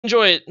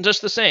enjoy it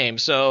just the same,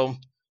 so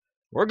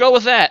we'll go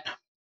with that.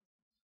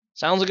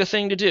 Sounds like a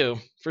thing to do,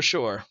 for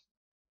sure.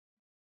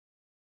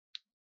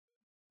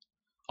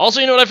 Also,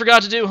 you know what I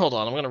forgot to do? Hold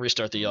on, I'm going to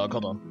restart the Yawhg,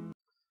 hold on.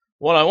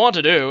 What I want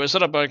to do is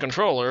set up my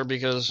controller,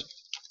 because,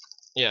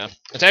 yeah,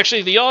 it's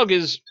actually, the Yawhg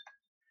is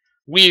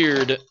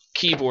weird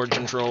keyboard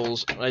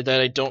controls that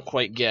I don't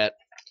quite get.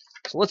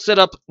 So let's set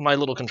up my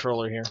little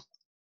controller here.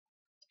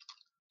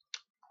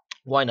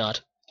 Why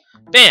not?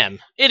 Bam!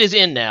 It is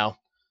in now.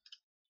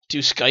 Do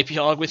Skype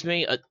Yawhg with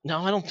me? No,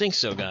 I don't think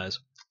so, guys.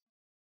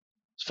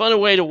 It's a fun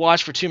way to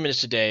watch for 2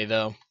 minutes a day,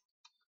 though.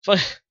 Fun.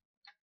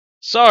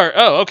 Sorry.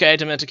 Oh, okay,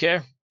 Demented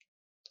Care.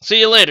 See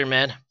you later,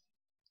 man.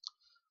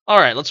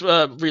 Alright, let's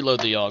reload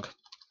the Yawhg.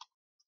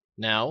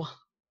 Now.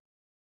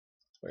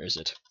 Where is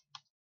it?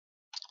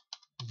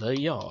 The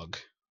Yawhg.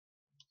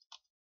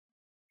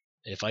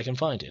 If I can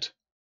find it.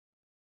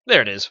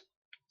 There it is.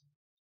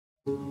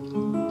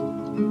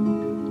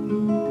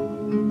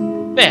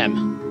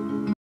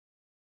 Bam!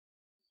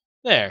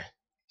 There.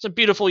 It's a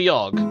beautiful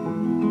Yawhg.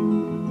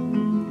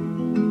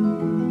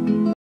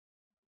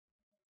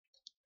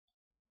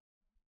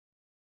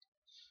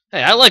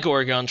 Hey, I like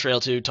Oregon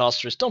Trail 2,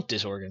 Tostress. Don't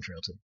diss Oregon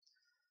Trail 2.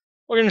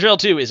 Oregon Trail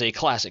 2 is a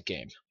classic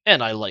game,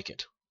 and I like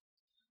it.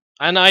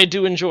 And I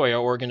do enjoy our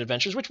Oregon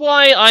adventures, which is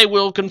why I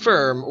will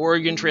confirm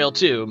Oregon Trail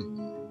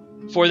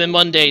 2 for the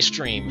Monday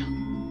stream.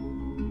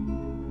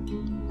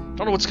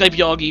 Don't know what Skype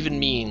Yawhg even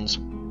means.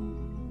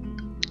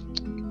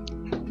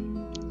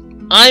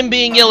 I'm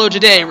being yellow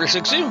today,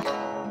 Rixixu.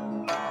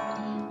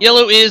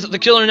 Yellow is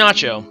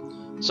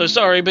TheKillerNacho. So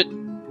sorry, but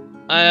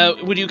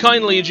would you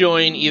kindly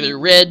join either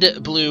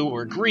red, blue,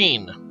 or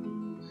green?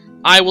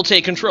 I will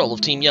take control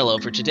of Team Yellow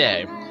for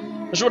today.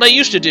 That's what I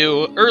used to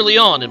do early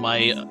on in my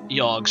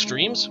Yawhg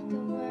streams.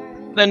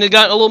 Then it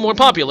got a little more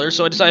popular,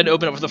 so I decided to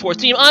open up for the fourth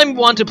team. I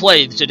want to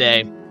play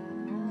today.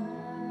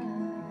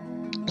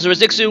 So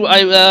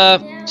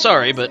Rixixu,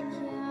 sorry, but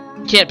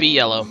can't be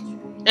yellow.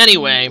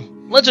 Anyway,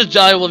 let's just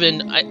dive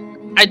in.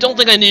 I don't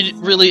think I need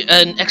really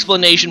an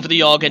explanation for the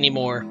Yawhg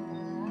anymore.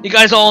 You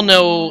guys all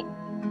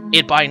know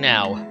it by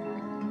now.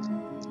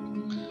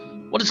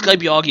 What does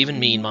Skype Yawhg even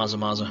mean, Maza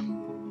Maza?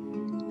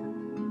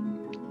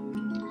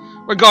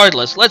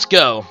 Regardless, let's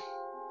go.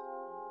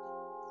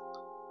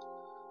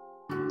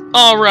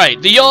 Alright,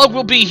 the Yawhg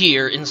will be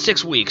here in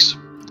 6 weeks,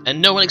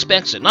 and no one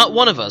expects it, not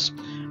one of us.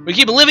 We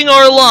keep living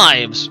our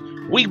lives,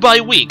 week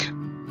by week,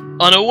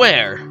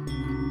 unaware.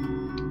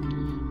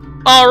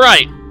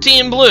 Alright,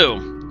 Team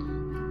Blue.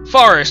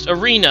 Forest,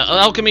 Arena,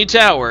 Alchemy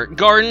Tower,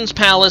 Gardens,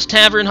 Palace,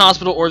 Tavern,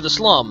 Hospital, or the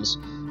Slums.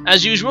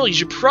 As usual, you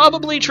should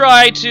probably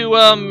try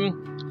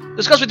to,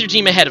 discuss with your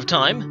team ahead of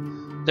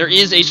time. There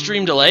is a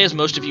stream delay, as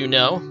most of you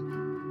know.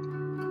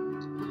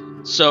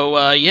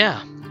 So,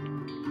 yeah.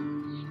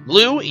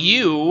 Blue,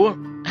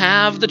 you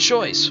have the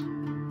choice.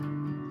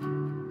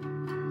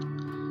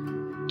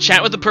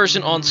 Chat with the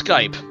person on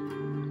Skype.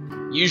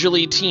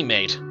 Usually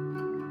teammate.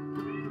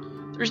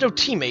 There's no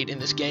teammate in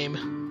this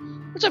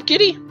game. What's up,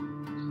 kitty?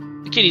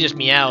 The kitty just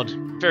meowed.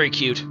 Very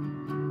cute.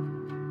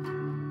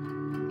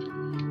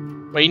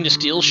 Waiting to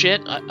steal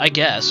shit? I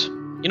guess.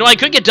 You know, I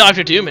could get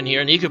Dr. Doom in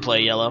here and he could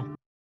play yellow.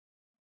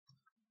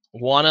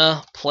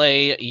 Wanna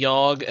play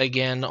Yawhg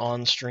again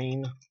on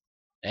stream?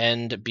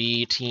 And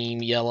be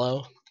Team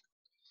Yellow?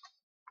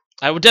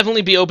 I would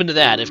definitely be open to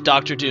that if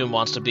Dr. Doom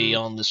wants to be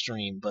on the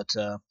stream, but,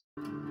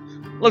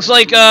 looks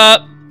like,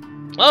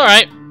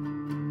 alright.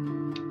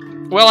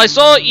 Well, I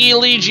saw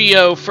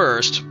Eligio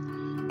first,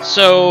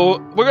 so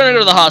we're gonna go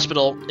to the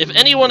hospital. If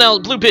anyone else...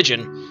 Blue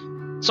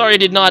Pigeon. Sorry I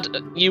did not...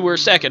 You were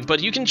second,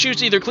 but you can choose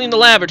to either clean the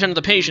lab or tend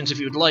to the patients if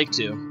you would like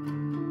to.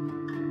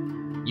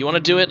 You want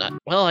to do it?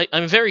 Well,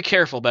 I'm very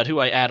careful about who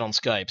I add on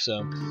Skype,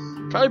 so...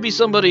 Probably be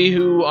somebody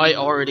who I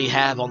already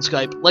have on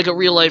Skype, like a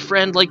real-life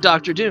friend like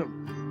Dr.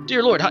 Doom.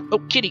 Dear Lord, oh,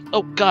 Kitty.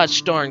 Oh,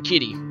 gosh darn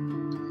Kitty.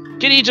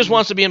 Kitty just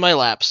wants to be in my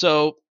lap,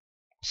 so...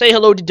 Say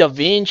hello to Da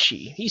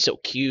Vinci. He's so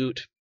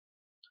cute.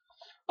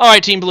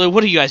 Alright, Team Blue,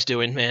 what are you guys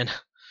doing, man?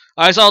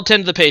 Alright, so I'll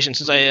tend to the patient,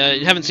 since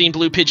I haven't seen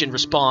Blue Pigeon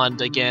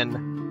respond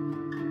again.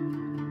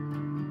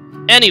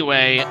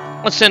 Anyway,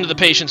 let's tend to the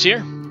patients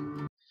here.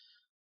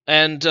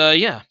 And,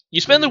 yeah.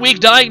 You spend the week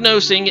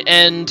diagnosing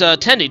and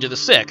tending to the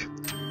sick.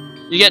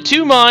 You get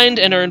 2 mind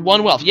and earn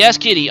 1 wealth. Yes,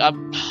 Kitty.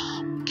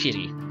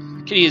 Kitty.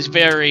 Kitty is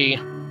very...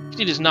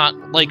 Kitty does not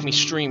like me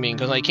streaming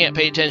because I can't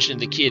pay attention to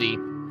the kitty.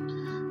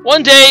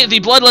 One day, the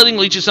bloodletting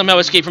leeches somehow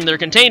escape from their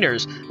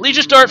containers.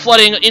 Leeches start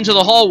flooding into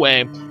the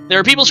hallway. There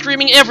are people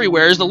screaming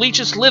everywhere as the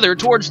leeches slither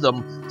towards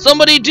them.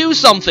 Somebody do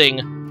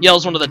something,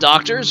 yells one of the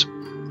doctors.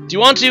 Do you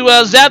want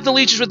to zap the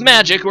leeches with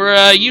magic or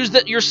use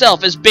that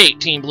yourself as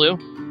bait, Team Blue?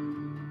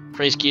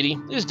 Praise Kitty.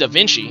 This is Da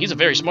Vinci. He's a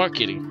very smart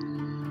kitty.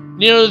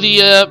 You know,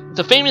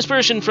 the famous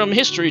person from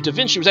history, Da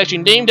Vinci, was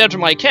actually named after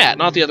my cat,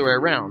 not the other way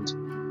around.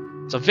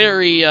 It's a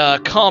very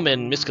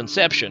common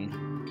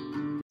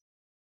misconception.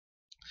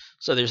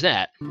 So there's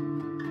that.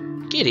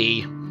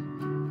 Kitty.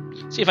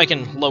 See if I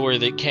can lower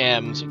the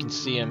cam so you can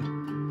see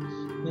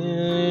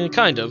him.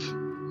 Kind of.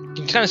 You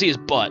can kind of see his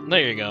butt.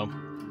 There you go.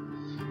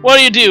 What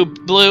do you do,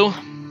 Blue?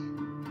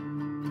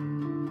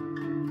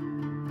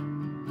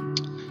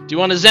 Do you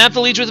want to zap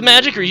the leech with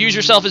magic or use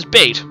yourself as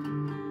bait? Do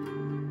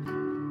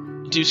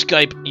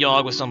Skype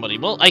Yawhg with somebody.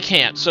 Well, I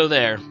can't, so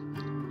there.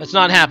 That's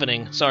not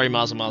happening. Sorry,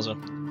 Maza.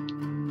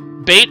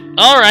 Bait?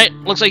 Alright,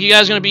 looks like you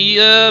guys are gonna be,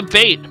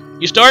 bait.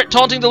 You start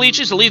taunting the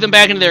leeches to lead them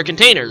back into their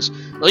containers.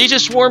 The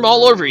leeches swarm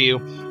all over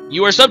you.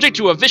 You are subject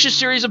to a vicious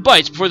series of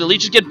bites before the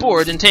leeches get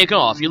bored and take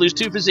off. You lose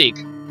 2 physique.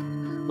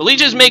 The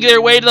leeches make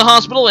their way to the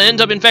hospital and end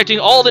up infecting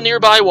all the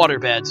nearby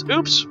waterbeds.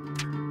 Oops.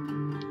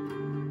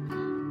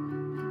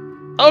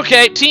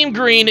 Okay, Team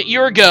Green,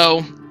 your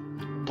go.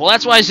 Well,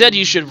 that's why I said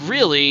you should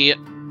really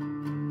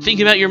think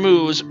about your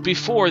moves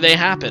before they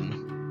happen.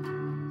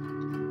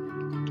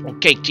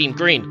 Okay, Team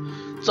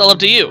Green. It's all up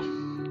to you.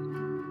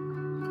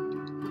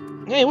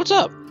 Hey, what's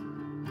up?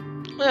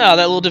 Ah,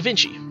 that little Da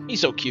Vinci.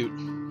 He's so cute.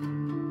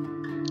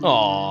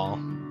 Aww.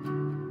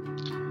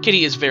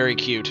 Kitty is very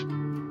cute.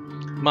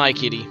 My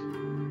kitty.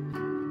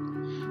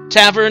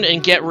 Tavern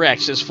and get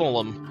wrecked, says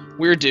Fulham.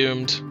 We're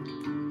doomed.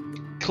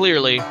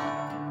 Clearly.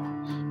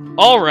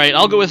 Alright,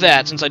 I'll go with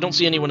that, since I don't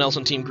see anyone else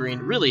on Team Green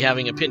really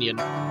having opinion.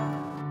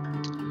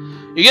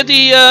 You get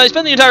the,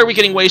 spend the entire week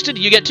getting wasted,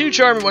 you get 2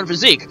 charm and 1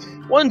 physique.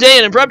 One day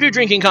an impromptu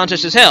drinking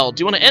contest is held.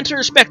 Do you want to enter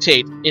or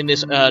spectate in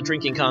this,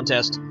 drinking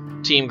contest,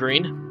 Team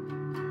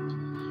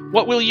Green?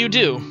 What will you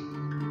do?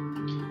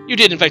 You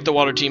did infect the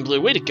water, Team Blue.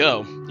 Way to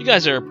go. You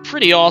guys are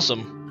pretty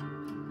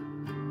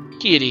awesome.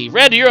 Kitty.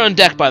 Red, you're on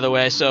deck, by the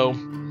way, so...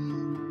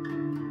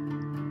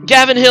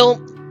 Gavin Hill...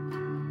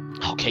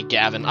 Okay,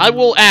 Gavin. I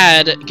will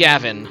add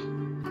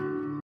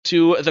Gavin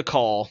to the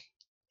call.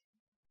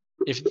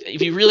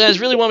 If you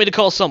really want me to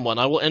call someone,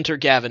 I will enter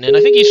Gavin. And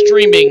I think he's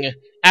streaming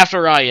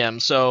after I am,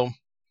 so...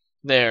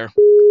 There.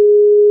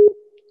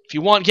 If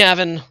you want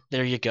Gavin,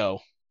 there you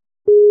go.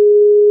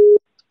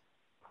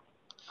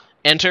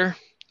 Enter.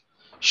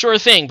 Sure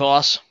thing,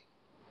 boss.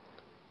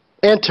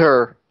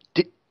 Enter.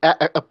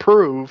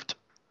 Approved.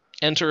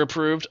 Enter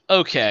approved.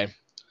 Okay.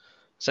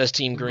 Says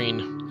Team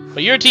Green.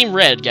 But you're Team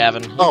Red,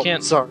 Gavin. You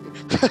can't... sorry.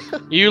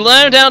 You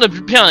lie down a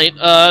pint,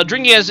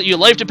 drinking as your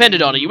life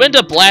depended on it. You end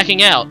up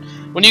blacking out.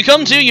 When you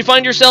come to, you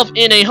find yourself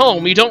in a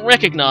home you don't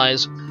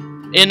recognize.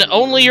 In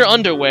only your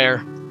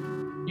underwear.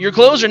 Your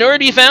clothes are nowhere to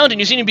be found, and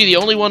you seem to be the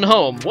only one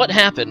home. What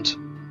happened?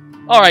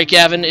 Alright,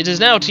 Gavin. It is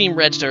now Team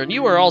Red's turn.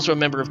 You are also a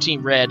member of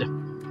Team Red.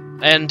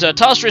 And,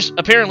 Tostrus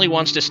apparently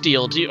wants to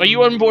steal. Are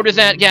you on board with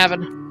that,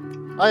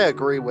 Gavin? I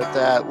agree with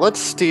that. Let's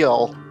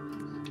steal.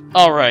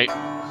 Alright.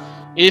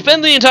 You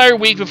spend the entire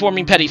week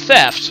performing petty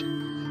theft.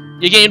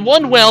 You gain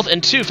 1 wealth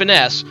and 2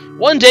 finesse.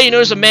 One day you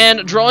notice a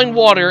man drawing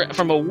water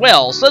from a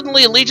well.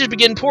 Suddenly, leeches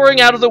begin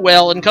pouring out of the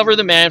well and cover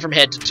the man from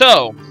head to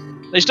toe.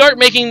 They start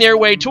making their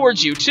way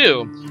towards you,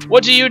 too.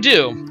 What do?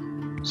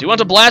 So you want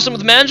to blast them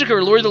with magic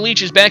or lure the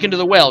leeches back into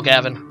the well,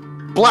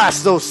 Gavin?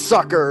 Blast those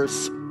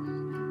suckers!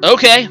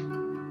 Okay.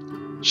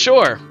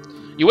 Sure.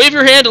 You wave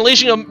your hand,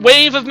 unleashing a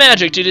wave of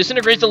magic to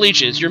disintegrate the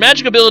leeches. Your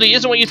magic ability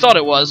isn't what you thought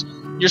it was.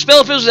 Your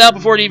spell fizzles out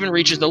before it even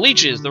reaches the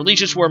leeches. The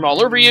leeches swarm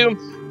all over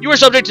you. You are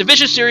subject to a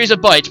vicious series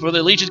of bites before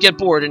the leeches get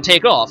bored and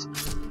take off.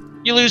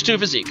 You lose 2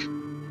 physique.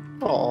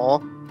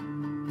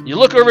 Aww. You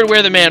look over to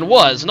where the man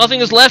was.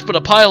 Nothing is left but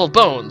a pile of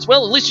bones.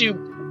 Well, at least you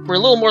were a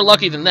little more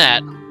lucky than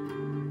that.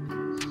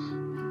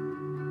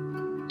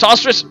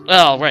 Tostrus...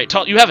 Oh, right.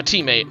 You have a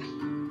teammate.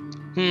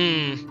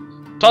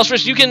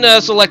 Tostrus, you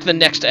can select the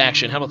next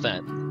action. How about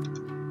that?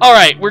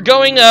 Alright, we're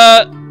going,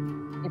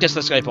 gets the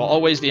Skype call.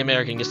 Always the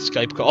American gets the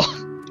Skype call.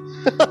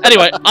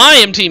 Anyway, I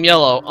am Team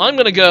Yellow. I'm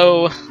gonna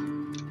go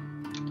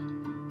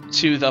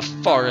to the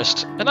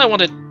forest, and I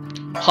want to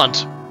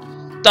hunt.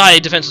 Die,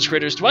 defenseless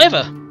critters. Do I have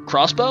a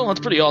crossbow? That's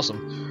pretty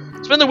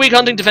awesome. Spend the week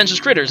hunting defenseless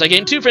critters. I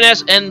gain 2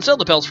 finesse and sell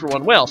the pelts for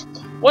 1 wealth.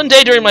 One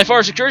day during my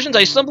forest excursions,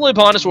 I stumble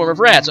upon a swarm of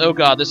rats. Oh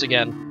god, this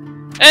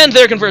again. And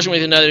they're conversing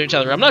with each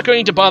other. I'm not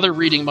going to bother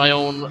reading my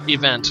own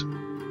event.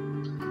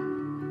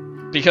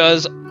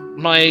 Because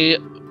my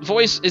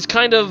voice is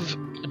kind of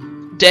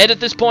dead at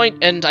this point,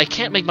 and I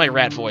can't make my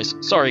rat voice.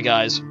 Sorry,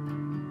 guys.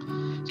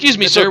 Excuse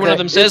me, sir, one of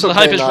them says, with a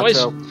high-pitched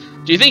voice.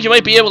 Do you think you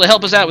might be able to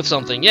help us out with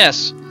something?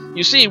 Yes.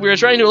 You see, we are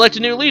trying to elect a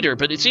new leader,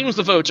 but it seems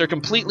the votes are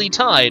completely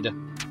tied.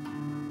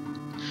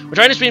 We're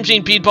trying to spin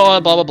between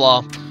Peedpaw, blah, blah,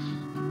 blah.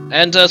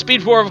 And,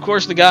 Speedpaw, of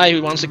course, the guy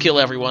who wants to kill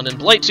everyone, and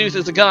Blightooth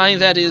is the guy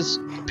that is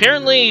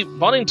apparently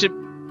wanting to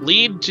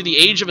lead to the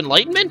Age of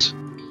Enlightenment?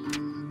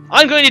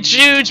 I'm going to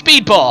choose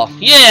Speedpaw!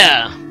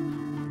 Yeah!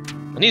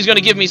 And he's going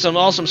to give me some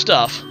awesome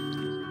stuff.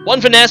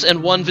 1 finesse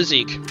and 1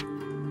 physique.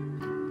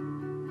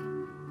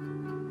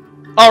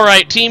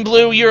 Alright, Team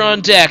Blue, you're on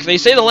deck. They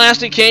say the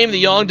last it came,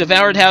 the Yawhg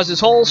devoured houses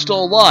whole,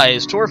 stole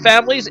lives, tore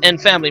families and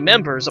family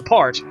members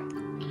apart.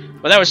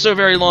 But that was so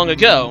very long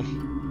ago.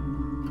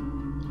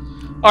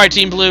 Alright,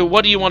 Team Blue,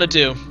 what do you want to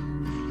do?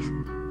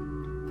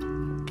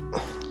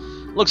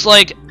 Looks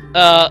like,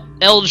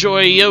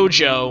 Eljoy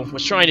Yojo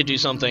was trying to do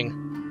something.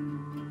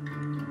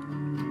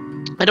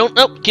 I don't...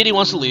 Oh, Kitty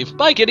wants to leave.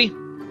 Bye, Kitty.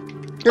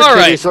 Your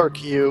kitties are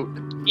cute.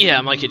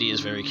 Yeah, my kitty is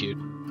very cute.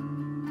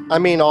 I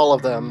mean, all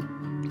of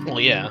them. Well,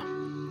 yeah.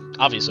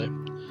 Obviously.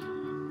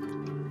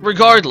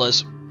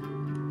 Regardless,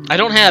 I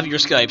don't have your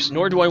Skypes,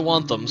 nor do I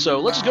want them, so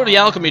let's just go to the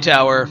Alchemy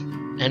Tower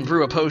and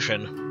brew a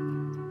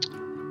potion.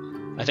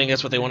 I think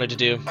that's what they wanted to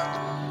do.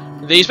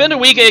 They spend a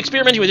week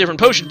experimenting with different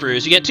potion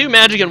brews. You get 2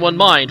 magic and 1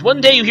 mind.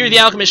 One day you hear the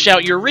alchemist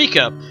shout,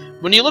 "Eureka!"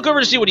 When you look over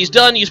to see what he's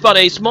done, you spot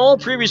a small,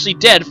 previously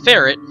dead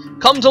ferret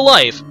come to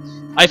life.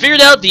 "I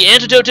figured out the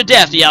antidote to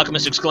death," the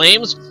alchemist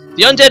exclaims.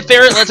 The undead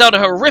ferret lets out a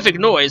horrific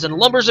noise and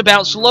lumbers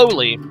about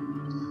slowly.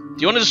 Do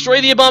you want to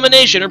destroy the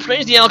abomination or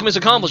praise the alchemist's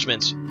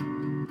accomplishments?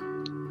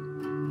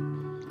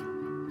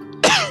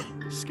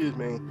 Excuse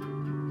me.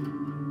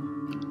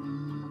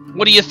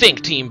 What do you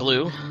think, Team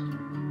Blue?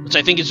 Which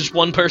I think is just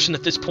one person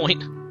at this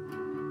point.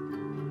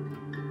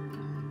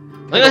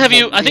 I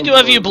think you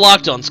have you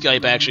blocked on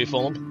Skype, actually,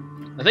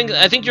 Fulham. I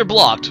think you're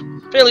blocked.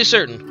 Fairly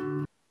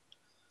certain.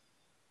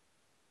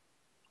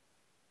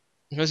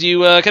 Because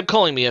you kept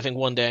calling me, I think,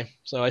 one day.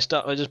 So I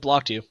just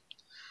blocked you.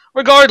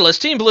 Regardless,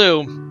 Team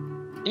Blue,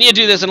 you need to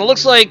do this, and it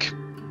looks like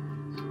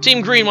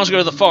Team Green wants to go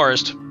to the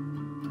forest.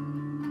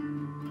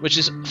 Which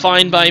is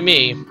fine by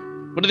me.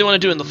 What do they want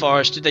to do in the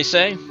forest, did they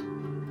say?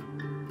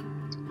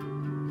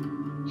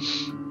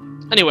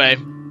 Anyway.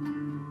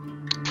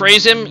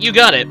 Praise him, you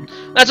got it.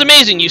 That's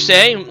amazing, you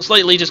say,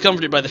 slightly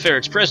discomforted by the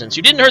ferret's presence.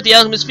 You didn't hurt the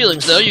alchemist's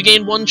feelings, though. You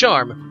gained 1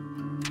 charm.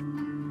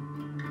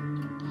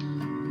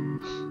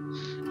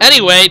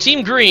 Anyway,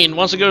 Team Green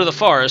wants to go to the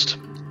forest.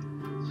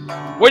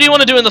 What do you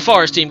want to do in the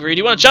forest, Team Green? Do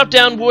you want to chop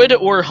down wood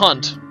or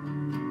hunt?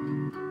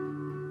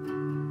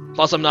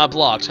 Plus, I'm not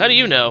blocked. How do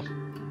you know?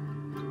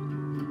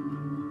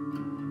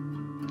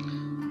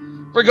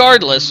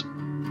 Regardless,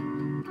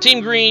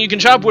 Team Green, you can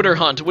chop wood or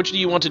hunt. Which do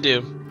you want to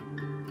do?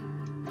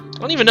 I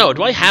don't even know.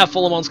 Do I have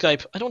Fulham on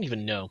Skype? I don't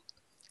even know.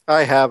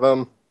 I have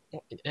him.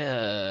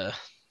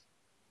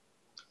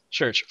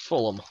 Church,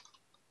 Fulham.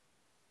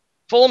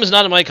 Fulham is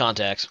not in my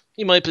contacts.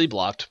 He might be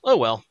blocked. Oh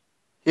well.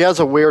 He has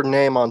a weird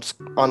name on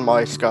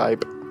my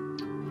Skype.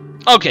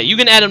 Okay, you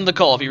can add him to the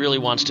call if he really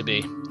wants to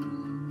be.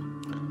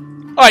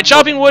 Alright,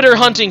 chopping wood or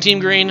hunting, Team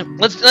Green.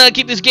 Let's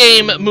keep this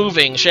game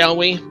moving, shall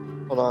we?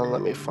 Hold on,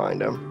 let me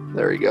find him.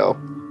 There you go.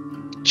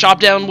 Chop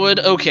down wood?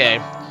 Okay.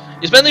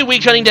 You spend the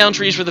week cutting down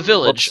trees for the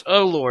village. Oops.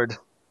 Oh lord.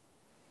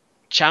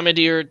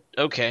 Chamadir,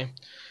 okay.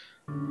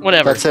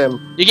 Whatever. That's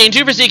him. You gain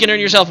 2 physique and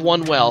earn yourself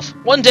 1 wealth.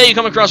 One day you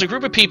come across a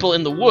group of people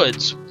in the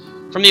woods.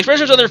 From the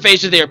expressions on their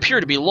faces, they appear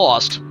to be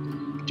lost.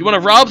 Do you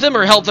want to rob them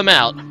or help them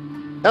out?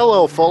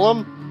 Hello,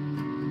 Fulham.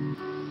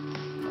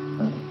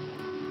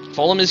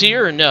 Fulham is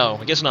here or no?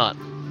 I guess not.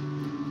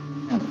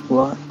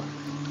 What?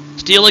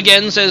 Steal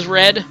again, says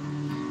Red.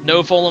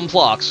 No Fulham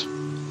blocks.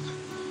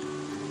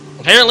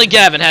 Apparently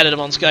Gavin had him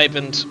on Skype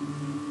and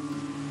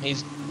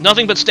he's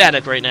nothing but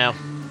static right now.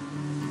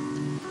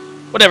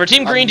 Whatever,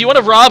 Team Green, do you want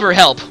to rob or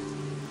help?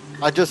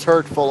 I just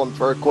heard Fulham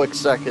for a quick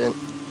second.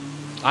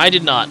 I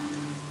did not.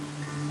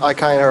 I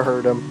kind of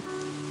heard him.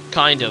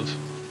 Kind of.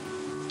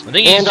 I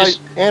think he's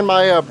And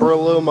my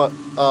Bruluma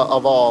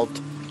evolved.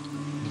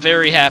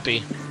 very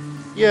happy.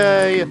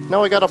 Yay!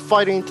 Now I got a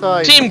fighting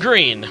type. Team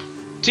Green.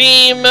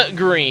 Team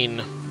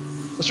Green.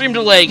 The stream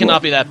delay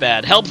cannot be that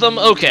bad. Help them?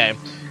 Okay.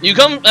 You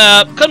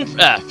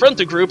confront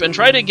the group and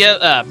try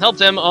to help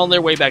them on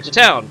their way back to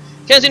town.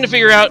 Can't seem to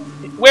figure out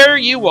where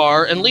you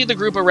are and lead the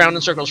group around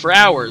in circles for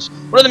hours.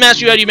 What are the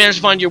masks you had you managed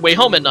to find your way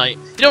home at night?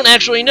 You don't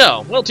actually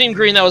know. Well, Team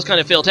Green, that was kind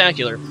of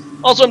fail-tacular.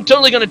 Also, I'm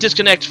totally going to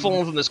disconnect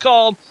Fulham from this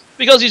call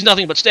because he's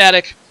nothing but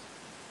static.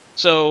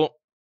 So,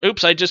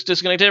 oops, I just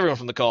disconnected everyone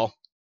from the call.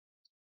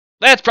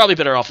 That's probably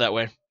better off that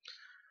way.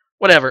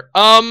 Whatever.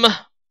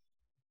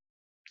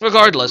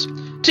 Regardless.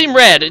 Team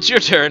Red, it's your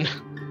turn.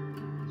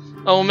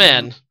 Oh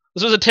man,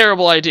 this was a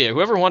terrible idea.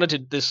 Whoever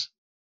wanted this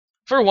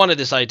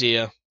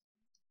idea.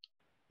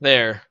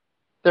 There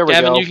we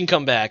Gavin, go. you can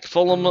come back.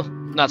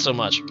 Fulham, not so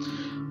much.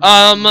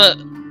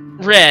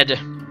 Red.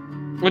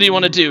 What do you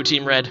want to do,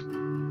 Team Red?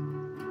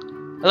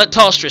 I'll let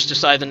Tostress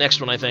decide the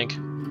next one, I think.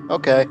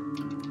 Okay.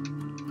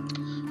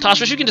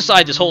 Tostress, you can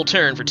decide this whole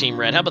turn for Team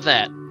Red. How about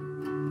that?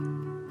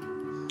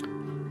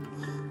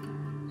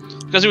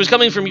 Because it was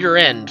coming from your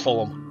end,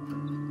 Fulham.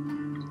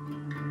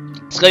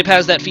 Skype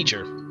has that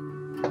feature.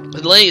 The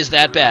delay is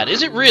that bad.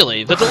 Is it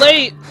really? The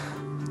delay...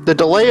 The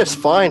delay is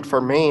fine for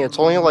me. It's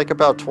only like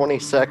about 20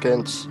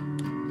 seconds.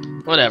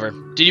 Whatever.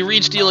 Did you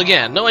read Steal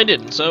again? No, I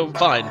didn't, so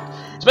fine.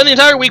 Spend the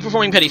entire week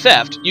performing petty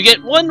theft. You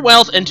get 1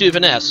 wealth and 2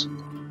 finesse.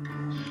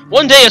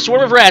 One day, a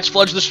swarm of rats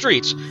floods the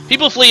streets.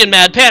 People flee in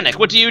mad panic.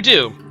 What do you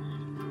do?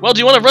 Well, do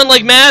you want to run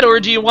like mad, or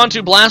do you want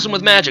to blast them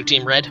with magic,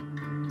 Team Red? I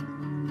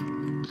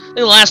think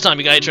the last time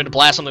you guys tried to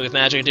blast something with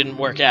magic, it didn't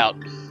work out.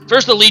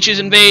 First the leeches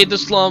invade the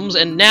slums,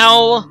 and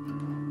now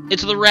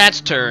it's the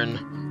rats'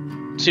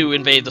 turn to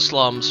invade the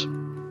slums.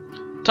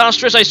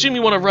 Tostress, I assume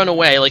you want to run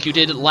away like you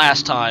did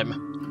last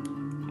time.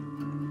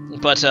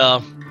 But,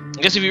 I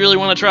guess if you really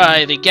want to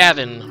try the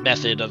Gavin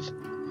method of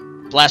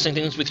blasting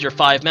things with your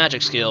 5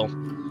 magic skill,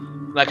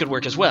 that could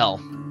work as well.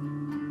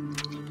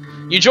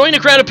 You join a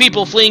crowd of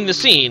people fleeing the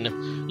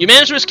scene. You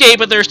manage to escape,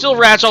 but there are still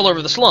rats all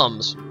over the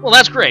slums. Well,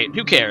 that's great.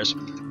 Who cares?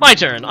 My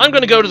turn. I'm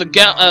going to go to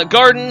the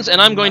gardens, and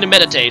I'm going to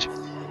meditate.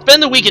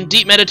 Spend the week in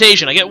deep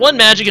meditation. I get 1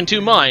 magic and 2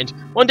 mind.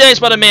 One day I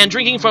spot a man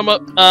drinking from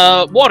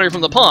water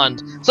from the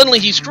pond. Suddenly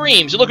he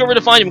screams. You look over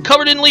to find him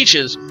covered in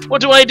leeches.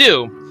 What do I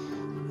do?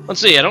 Let's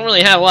see, I don't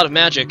really have a lot of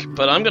magic,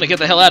 but I'm gonna get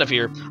the hell out of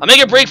here. I'll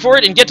make a break for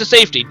it and get to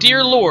safety.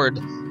 Dear Lord,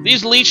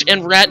 these leech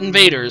and rat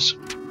invaders.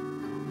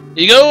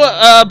 You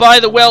go by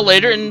the well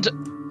later and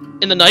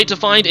in the night to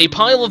find a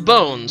pile of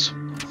bones.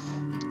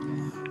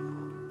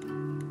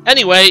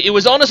 Anyway, it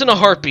was on us in a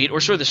heartbeat,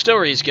 or so the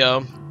stories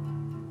go.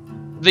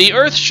 The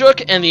earth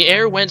shook and the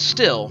air went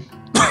still.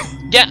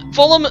 Yeah,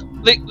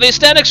 Fulham, the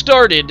static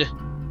started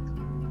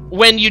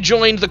when you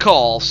joined the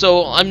call,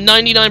 so I'm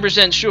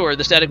 99% sure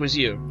the static was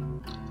you.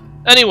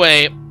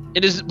 Anyway,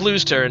 it is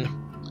Blue's turn.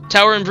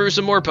 Tower and brew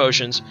some more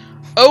potions.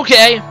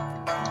 Okay.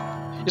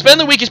 You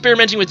spend the week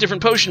experimenting with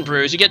different potion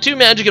brews. You get 2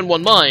 magic and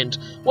 1 mind.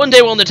 One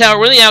day while in the tower,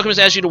 one of the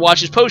alchemists asks you to watch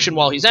his potion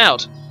while he's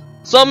out.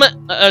 Soon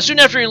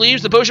after he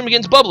leaves, the potion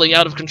begins bubbling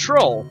out of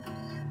control.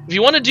 If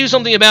you want to do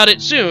something about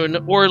it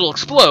soon, or it'll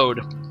explode.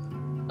 Do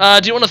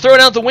you want to throw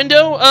it out the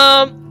window,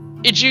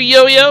 Ichi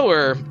Yo-Yo,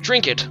 or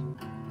drink it?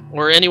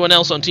 Or anyone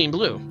else on Team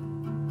Blue?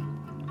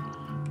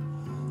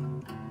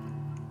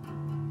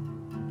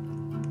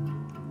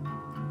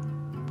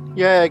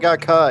 Yeah, I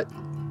got cut.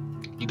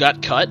 You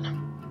got cut?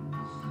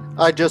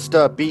 I just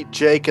beat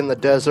Jake in the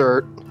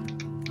desert.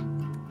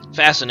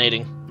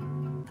 Fascinating.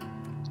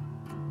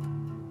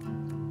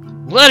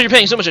 I'm glad you're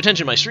paying so much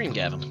attention to my stream,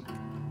 Gavin.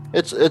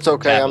 It's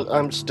okay.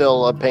 I'm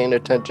still paying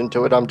attention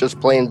to it. I'm just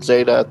playing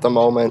Zeta at the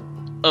moment.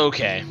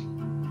 Okay.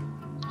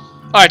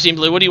 Alright, Team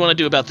Blue, what do you want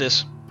to do about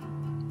this?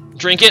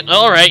 Drink it?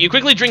 Alright, you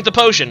quickly drink the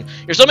potion.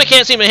 Your stomach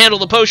can't seem to handle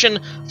the potion.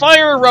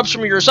 Fire erupts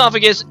from your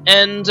esophagus,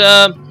 and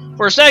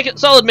for a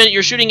solid minute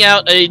you're shooting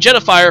out a jet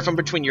of fire from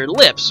between your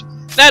lips.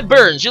 That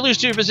burns. You lose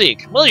 2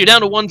 physique. Well, you're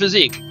down to 1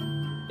 physique.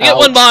 You get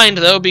 1 mind,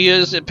 though,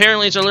 because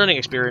apparently it's a learning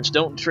experience.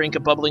 Don't drink a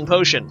bubbling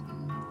potion.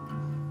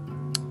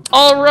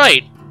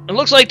 Alright. It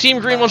looks like Team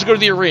Green wants to go to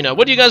the arena.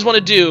 What do you guys want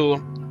to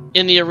do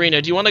in the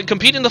arena? Do you want to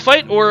compete in the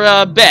fight or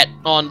bet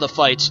on the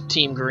fight,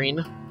 Team Green?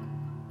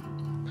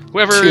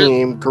 Whoever...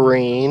 Team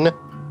Green.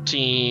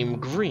 Team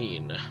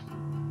Green.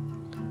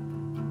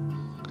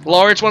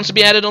 Lawrence wants to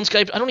be added on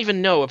Skype. I don't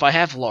even know if I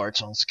have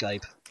Lawrence on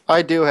Skype.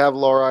 I do have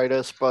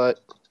Lauritis, but...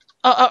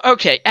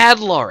 okay, add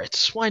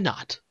Lawrence. Why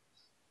not?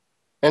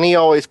 And he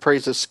always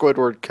praises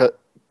Squidward,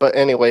 but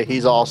anyway,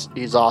 he's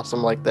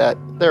awesome like that.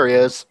 There he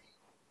is.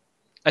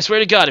 I swear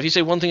to God, if you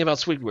say one thing about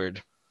Squidward,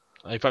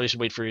 I probably should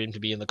wait for him to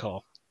be in the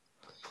call.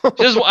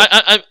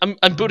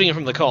 I'm booting him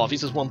from the call if he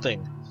says one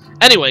thing.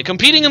 Anyway,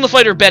 competing in the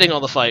fight or betting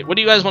on the fight. What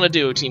do you guys want to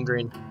do, Team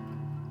Green?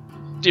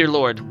 Dear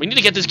Lord, we need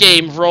to get this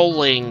game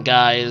rolling,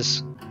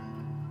 guys.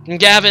 And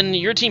Gavin,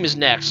 your team is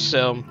next,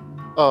 so...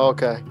 Oh,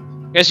 okay.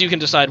 I guess you can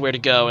decide where to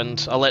go,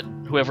 and I'll let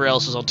whoever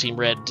else is on Team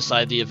Red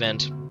decide the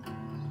event.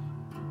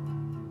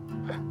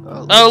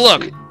 Oh,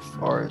 look!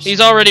 Forest.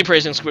 He's already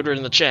praising Squidward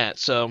in the chat,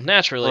 so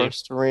naturally...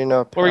 Forest Arena,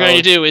 what we're going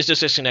to do is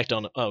just disconnect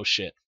on... Oh,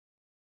 shit.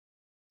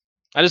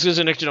 I just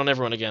disconnected on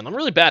everyone again. I'm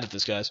really bad at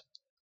this, guys.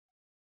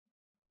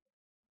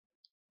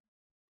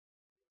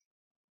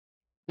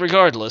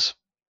 Regardless.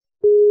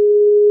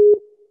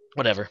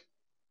 Whatever.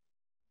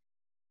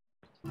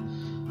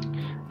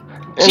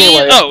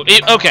 Anyway.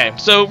 Okay,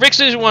 so Rick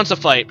says he wants to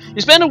fight.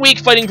 You spend a week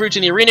fighting brutes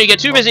in the arena, you get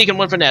 2 physique and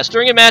 1 finesse.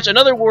 During a match,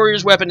 another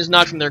warrior's weapon is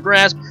knocked from their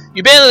grasp.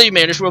 You barely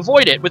manage to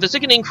avoid it. With a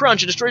sickening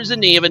crunch, it destroys the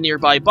knee of a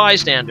nearby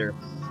bystander.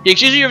 He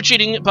accuses you of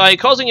cheating by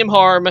causing him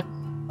harm,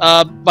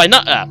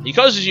 he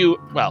accuses you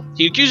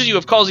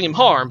of causing him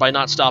harm by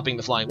not stopping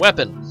the flying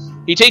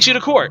weapon. He takes you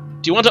to court.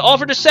 Do you want to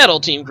offer to settle,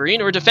 Team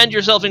Green, or defend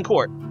yourself in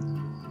court?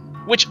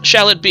 Which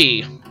shall it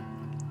be?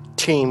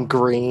 Team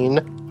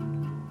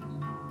Green.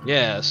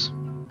 Yes.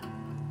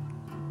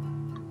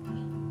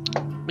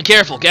 Be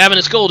careful, Gavin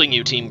is scolding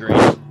you, Team Green.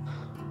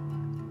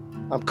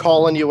 I'm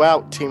calling you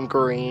out, Team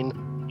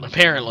Green.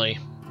 Apparently.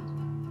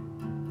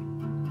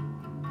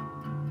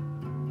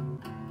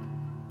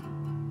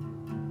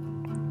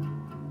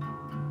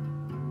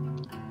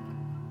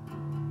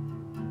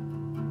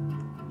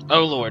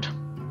 Oh, Lord.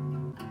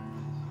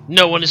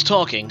 No one is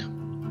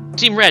talking.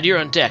 Team Red, you're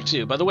on deck,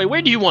 too. By the way,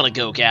 where do you want to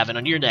go, Gavin,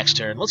 on your next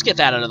turn? Let's get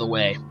that out of the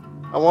way.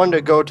 I wanted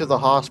to go to the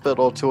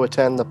hospital to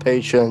attend the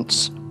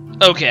patients.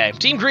 Okay.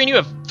 Team Green, you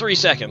have 3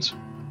 seconds.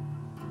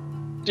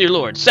 Dear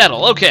Lord,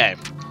 settle. Okay.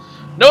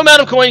 No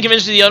amount of coin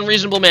convinces the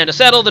unreasonable man to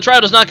settle. The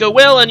trial does not go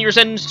well, and you're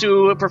sentenced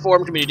to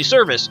perform community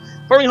service.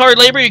 Performing hard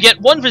labor, you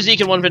get 1 physique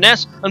and 1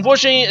 finesse.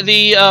 Unfortunately,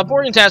 the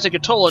boring task took a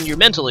toll on you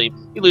mentally.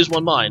 You lose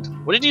 1 mind.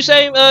 What did you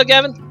say,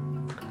 Gavin?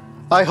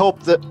 I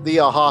hope that the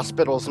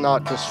hospital's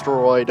not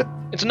destroyed.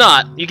 It's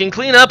not. You can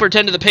clean up or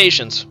tend to the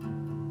patients.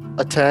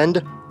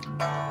 Attend?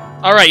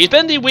 Alright, you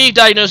spend the week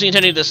diagnosing and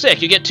tending to the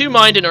sick. You get 2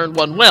 mind and earn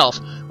 1 wealth.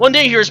 One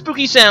day you hear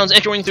spooky sounds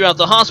echoing throughout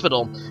the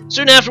hospital.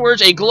 Soon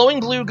afterwards, a glowing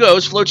blue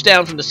ghost floats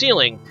down from the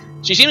ceiling.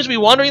 She seems to be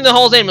wandering the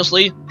halls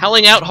aimlessly,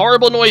 howling out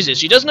horrible noises.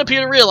 She doesn't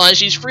appear to realize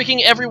she's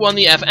freaking everyone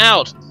the F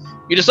out.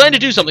 You decide to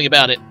do something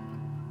about it.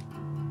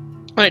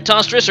 Alright,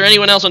 Tostress or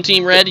anyone else on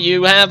Team Red,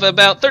 you have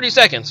about 30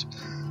 seconds.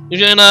 You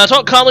can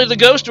talk calmly to the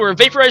ghost or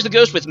vaporize the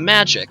ghost with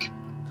magic.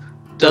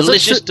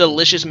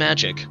 Delicious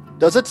magic.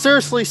 Does it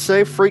seriously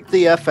say freak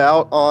the F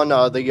out on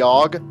the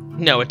Yawhg?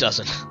 No, it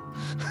doesn't.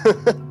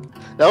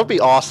 That would be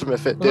awesome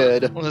if it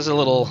did. Well, there's a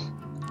little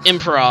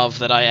improv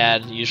that I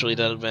add usually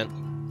to that event.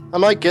 I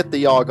might get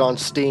the Yawhg on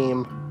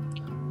Steam.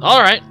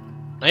 Alright.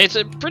 It's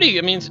a pretty,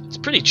 I mean, it's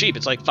pretty cheap.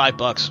 It's like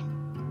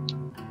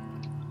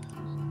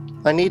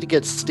 $5. I need to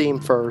get Steam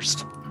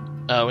first.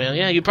 Oh, well,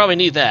 yeah, you probably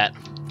need that.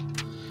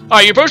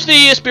 Alright, you approach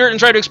the spirit and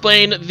try to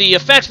explain the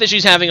effect that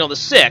she's having on the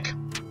sick.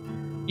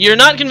 You're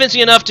not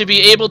convincing enough to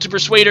be able to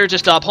persuade her to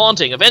stop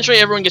haunting. Eventually,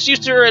 everyone gets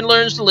used to her and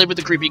learns to live with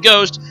the creepy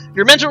ghost.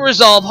 Your mental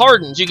resolve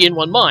hardens. You gain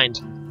one mind.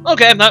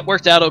 Okay, that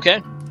worked out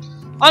okay.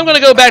 I'm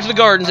gonna go back to the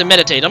gardens and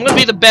meditate. I'm gonna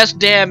be the best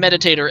damn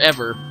meditator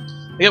ever.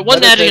 I get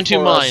one magic and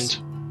 2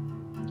 mind.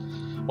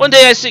 One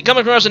day I come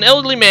across an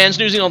elderly man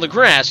snoozing on the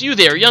grass. You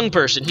there, young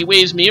person. He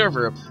waves me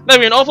over. I'm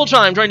having an awful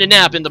time trying to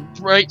nap in the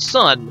bright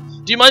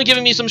sun. Do you mind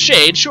giving me some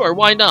shade? Sure,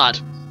 why not?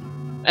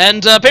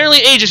 And apparently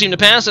ages seem to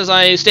pass as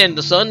I stand in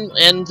the sun,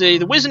 and the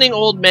wizening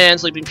old man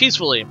sleeping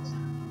peacefully.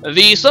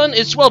 The sun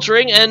is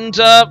sweltering, and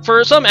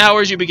for some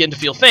hours you begin to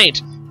feel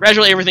faint.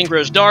 Gradually everything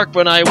grows dark,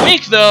 when I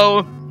wake,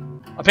 though,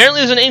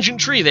 apparently there's an ancient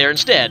tree there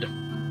instead.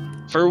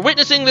 For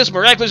witnessing this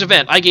miraculous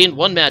event, I gained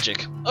 1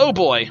 magic. Oh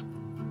boy.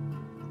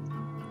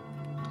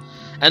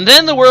 And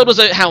then the world was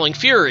a howling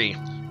fury.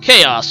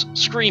 Chaos,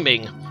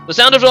 screaming. The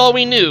sound of it all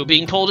we knew,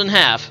 being pulled in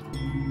half.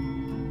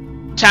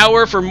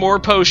 Tower for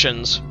more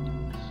potions.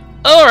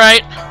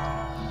 Alright.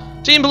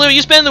 Team Blue,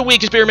 you spend the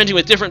week experimenting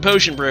with different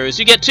potion brews.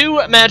 You get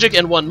 2 magic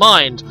and 1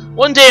 mind.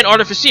 One day an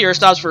artificier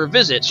stops for a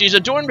visit. She's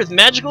adorned with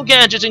magical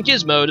gadgets and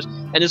gizmos,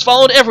 and is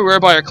followed everywhere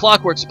by her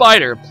clockwork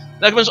spider.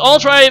 The alchemists all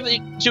try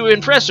to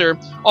impress her,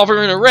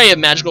 offering an array of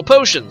magical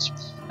potions.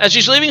 As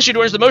she's leaving, she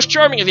adorns the most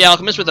charming of the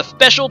alchemists with a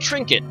special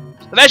trinket.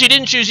 The fact she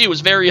didn't choose you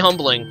was very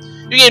humbling.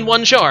 You gain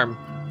 1 charm.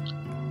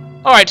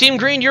 Alright, Team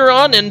Green, you're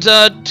on, and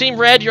Team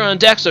Red, you're on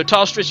deck, so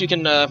Tostress, you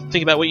can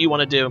think about what you want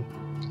to do.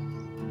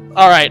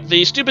 Alright,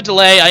 the stupid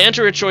delay, I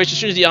enter a choice as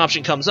soon as the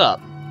option comes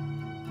up.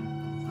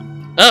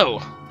 Oh.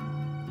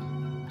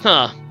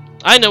 Huh.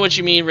 I know what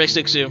you mean,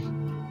 Rexixu.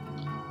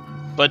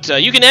 But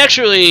you can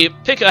actually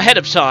pick ahead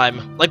of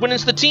time, like when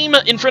it's the team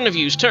in front of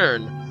you's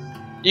turn.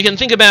 You can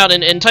think about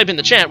and type in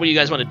the chat what you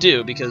guys want to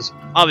do, because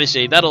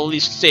obviously that'll at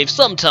least save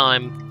some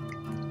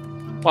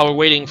time while we're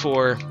waiting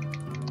for,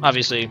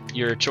 obviously,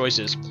 your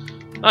choices.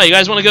 Oh, you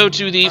guys want to go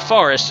to the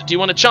forest. Do you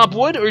want to chop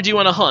wood, or do you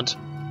want to hunt?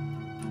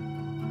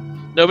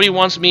 Nobody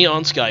wants me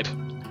on Skype.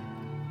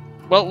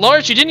 Well,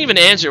 Lars, you didn't even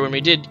answer when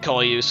we did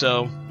call you,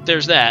 so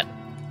there's that.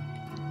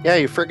 Yeah,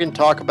 you friggin'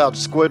 talk about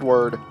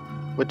Squidward,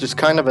 which is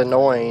kind of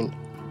annoying.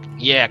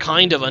 Yeah,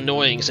 kind of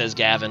annoying, says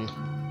Gavin.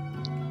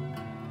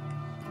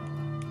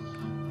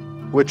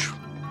 Which,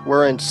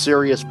 we're in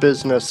serious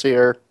business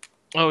here.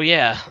 Oh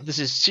yeah, this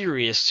is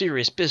serious,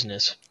 serious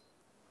business.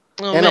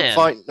 Oh, and man. I'm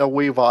fighting a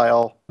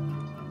Weavile.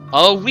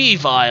 A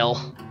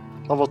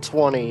Weavile. Level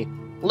 20.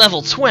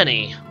 Level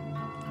 20.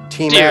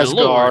 Team Dear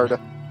Asgard.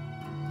 Lord.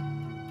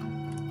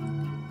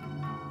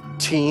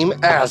 Team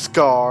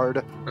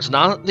Asgard. It's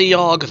not the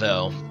Yawhg,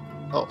 though.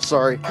 Oh,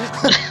 sorry.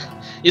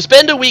 You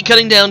spend a week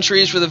cutting down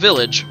trees for the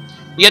village.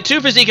 You get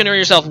 2 physique and earn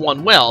yourself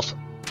 1 wealth.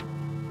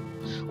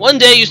 One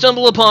day, you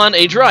stumble upon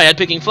a dryad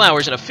picking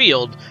flowers in a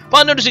field.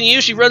 Upon noticing you,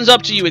 she runs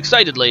up to you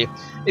excitedly.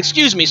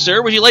 "Excuse me,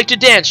 sir, would you like to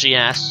dance?" she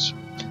asks.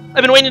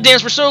 "I've been waiting to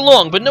dance for so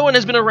long, but no one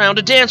has been around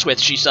to dance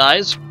with," she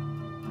sighs.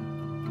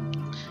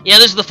 "Yeah,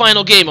 this is the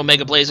final game,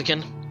 Omega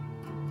Blaziken."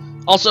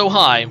 Also,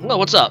 hi. Well,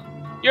 what's up?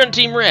 You're on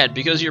Team Red,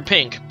 because you're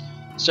pink.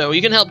 So,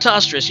 you can help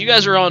Tostress. You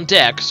guys are on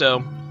deck,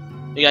 so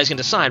you guys can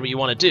decide what you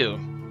want to do.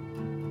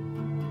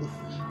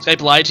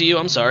 Skype lied to you?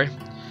 I'm sorry.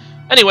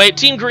 Anyway,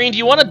 Team Green, do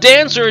you want to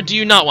dance, or do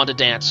you not want to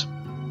dance?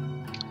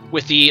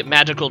 With the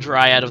magical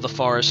dryad of the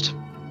forest.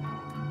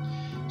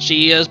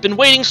 She has been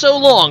waiting so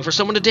long for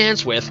someone to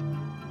dance with.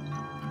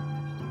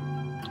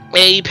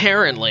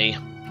 Apparently.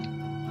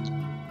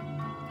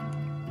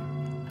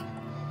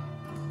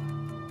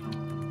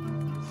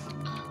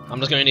 I'm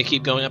just going to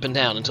keep going up and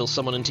down until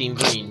someone in Team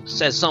Green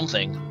says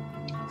something.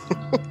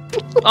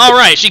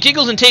 Alright, she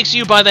giggles and takes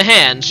you by the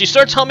hand. She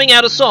starts humming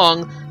out a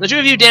song, and the 2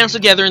 of you dance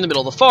together in the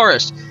middle of the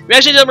forest. You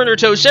actually jump on her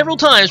toes several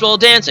times while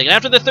dancing, and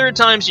after the 3rd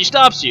time she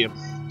stops you.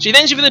 She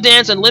thanks you for the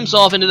dance and limps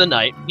off into the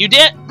night. You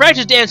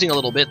practice dancing a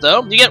little bit,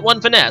 though. You get 1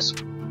 finesse.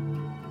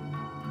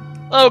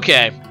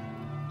 Okay.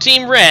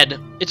 Team Red,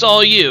 it's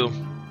all you.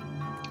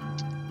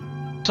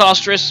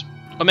 Tostress,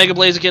 Omega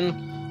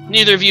Blaziken,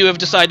 neither of you have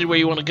decided where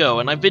you want to go,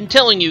 and I've been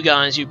telling you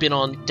guys you've been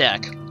on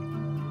deck.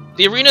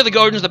 The arena, the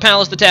gardens, the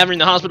palace, the tavern,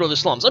 the hospital, the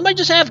slums. I might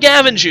just have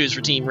Gavin choose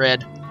for Team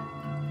Red.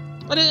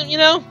 I didn't, you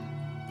know?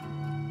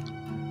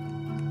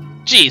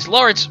 Jeez,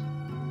 Lawrence.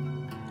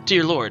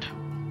 Dear Lord.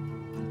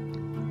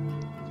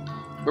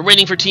 We're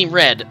waiting for Team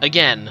Red,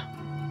 again.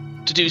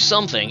 To do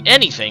something.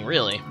 Anything,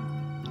 really.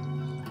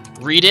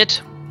 Read it.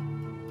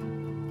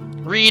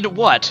 Read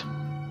what?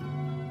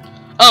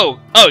 Oh,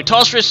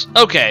 Tostress,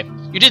 okay.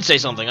 You did say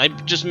something, I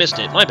just missed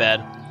it, my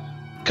bad.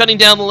 Cutting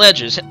down the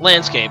ledges,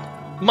 landscape.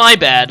 My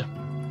bad.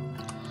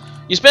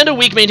 You spend a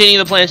week maintaining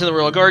the plants in the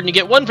royal garden. You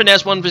get 1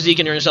 finesse, 1 physique,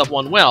 and earn yourself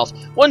 1 wealth.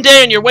 One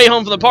day on your way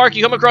home from the park,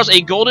 you come across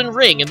a golden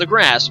ring in the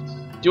grass.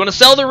 Do you want to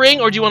sell the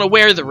ring, or do you want to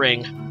wear the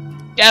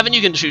ring? Gavin,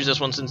 you can choose this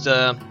one since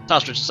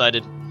Tostrich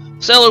decided.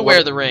 Sell or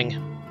wear the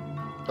ring?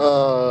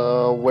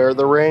 Wear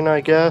the ring,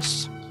 I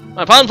guess.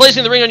 Upon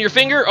placing the ring on your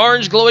finger,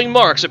 orange glowing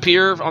marks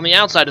appear on the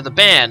outside of the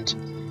band.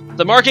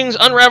 The markings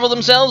unravel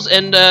themselves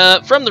and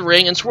from the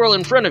ring and swirl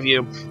in front of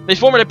you. They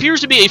form what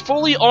appears to be a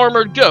fully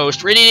armored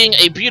ghost, radiating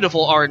a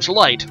beautiful orange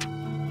light.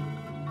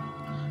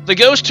 The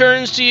ghost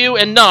turns to you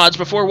and nods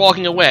before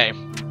walking away.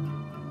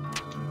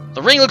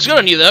 The ring looks good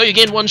on you, though. You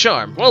gained 1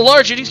 charm. Well,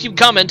 Large, you just keep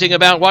commenting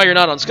about why you're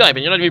not on Skype, and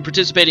you're not going to be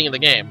participating in the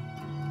game.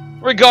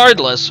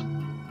 Regardless.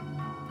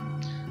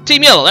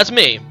 Team Yellow, that's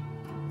me.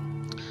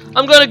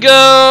 I'm going to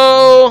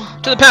go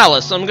to the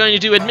palace. I'm going to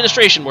do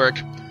administration work.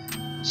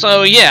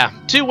 So, yeah,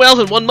 2 wealth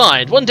and 1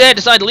 mind. One day I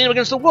decided to lean up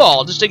against the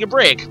wall, just take a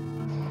break.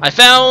 I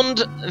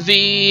found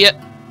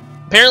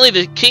apparently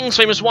the king's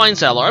famous wine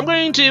cellar. I'm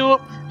going to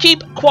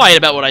keep quiet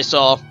about what I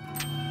saw.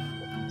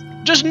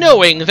 Just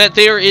knowing that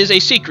there is a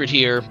secret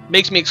here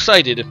makes me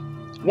excited.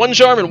 1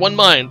 charm and 1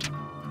 mind.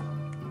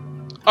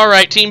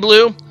 Alright, Team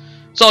Blue,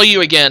 it's all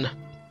you again.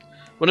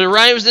 When it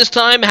arrives this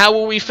time, how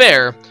will we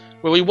fare?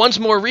 Will we once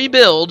more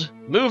rebuild,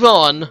 move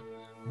on,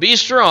 be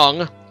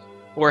strong,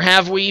 or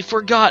have we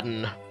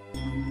forgotten?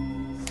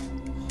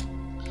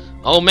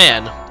 Oh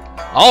man.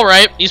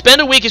 Alright, you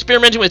spend a week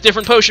experimenting with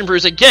different potion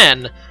brews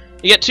again.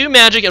 You get 2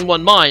 magic and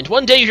 1 mind.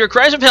 One day you hear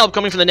cries of help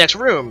coming from the next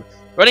room.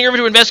 Running over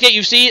to investigate,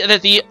 you see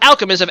that the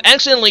alchemists have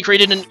accidentally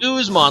created an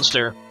ooze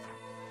monster.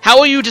 How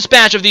will you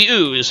dispatch of the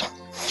ooze? Do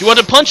you want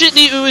to punch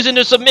the ooze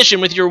into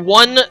submission with your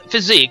 1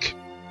 physique?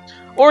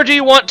 Or do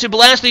you want to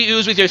blast the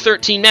ooze with your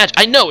 13 magic?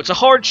 I know, it's a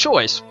hard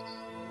choice.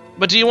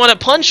 But do you want to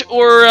punch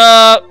or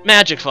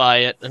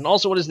magify it? And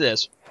also, what is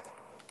this?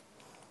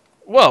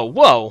 Whoa,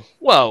 whoa,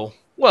 whoa,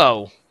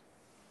 whoa.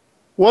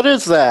 What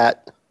is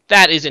that?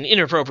 That is an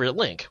inappropriate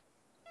link.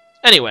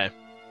 Anyway.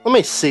 Let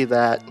me see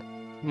that.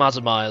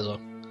 Mazamayazo.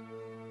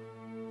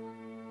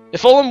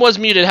 If Olin was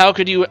muted, how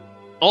could you...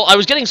 Oh, I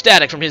was getting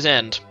static from his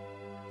end.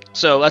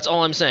 So, that's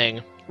all I'm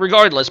saying.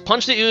 Regardless,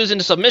 punch the ooze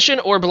into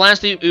submission or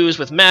blast the ooze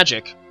with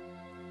magic.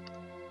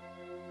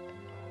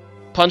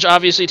 Punch,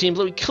 obviously, Team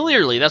Blue.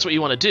 Clearly, that's what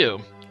you want to do.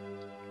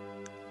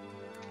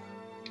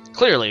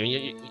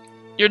 Clearly.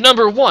 You're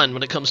number 1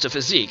 when it comes to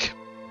physique.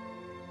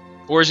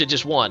 Or is it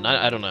just 1?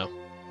 I don't know.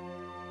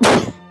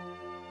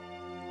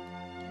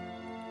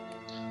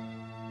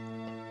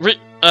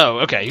 Oh,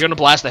 okay. You're gonna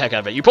blast the heck out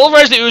of it. You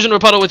pulverize the ooze into a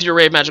puddle with your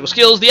array of magical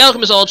skills. The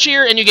alchemists all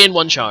cheer, and you gain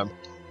 1 charm.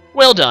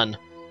 Well done.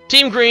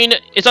 Team Green,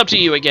 it's up to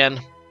you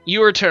again.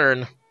 Your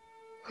turn.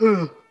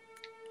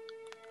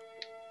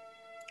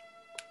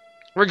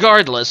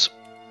 Regardless,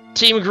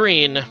 Team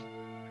Green,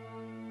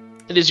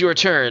 it is your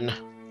turn,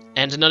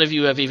 and none of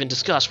you have even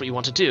discussed what you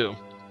want to do.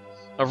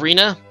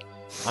 Arena?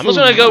 I'm just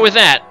gonna go with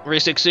that,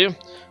 Reisixu. Do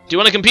you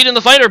want to compete in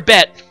the fight or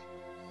bet?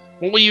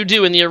 What will you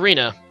do in the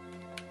arena?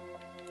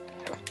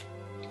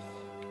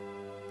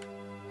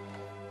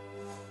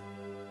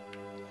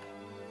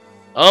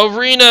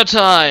 Arena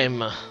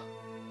time!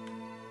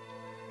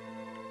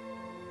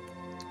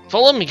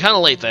 Fulham, you're kinda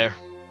late there.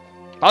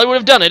 Probably would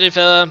have done it if,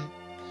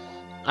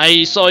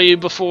 I saw you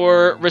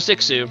before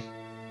Reisixu.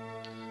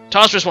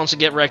 Tostrus wants to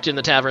get wrecked in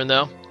the tavern,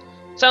 though.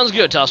 Sounds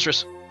good,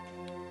 Tostrus.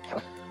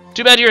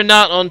 Too bad you're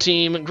not on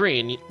Team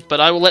Green, but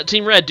I will let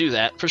Team Red do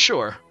that, for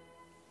sure.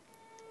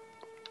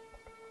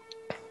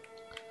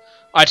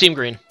 Alright, Team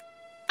Green.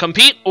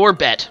 Compete or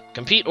bet?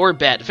 Compete or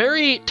bet.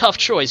 Very tough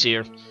choice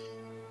here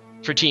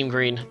for Team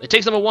Green. It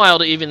takes them a while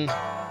to even...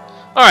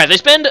 Alright, they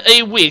spend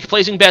a week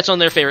placing bets on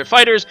their favorite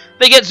fighters.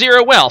 They get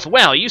 0 wealth.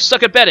 Wow, you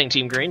suck at betting,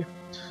 Team Green.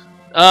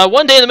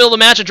 One day in the middle of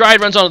the match, a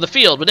dryad runs onto the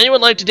field. Would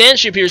anyone like to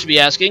dance, she appears to be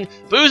asking.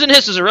 Boos and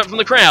hisses erupt from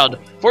the crowd.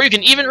 Before you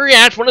can even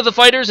react, one of the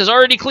fighters has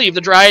already cleaved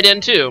the dryad in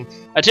two.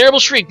 A terrible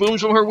shriek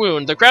booms from her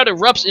wound. The crowd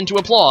erupts into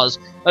applause.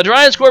 The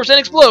dryad's corpse then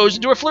explodes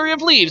into a flurry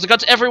of leaves that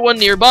cuts everyone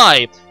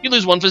nearby. You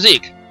lose 1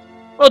 physique.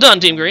 Well done,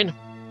 Team Green.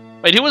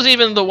 Wait, who was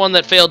even the one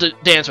that failed to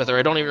dance with her?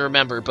 I don't even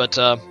remember, but,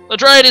 the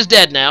dryad is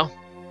dead now.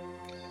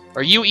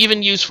 Are you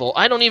even useful?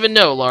 I don't even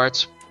know,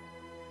 Lawrence.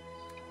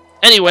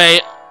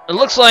 Anyway, it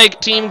looks like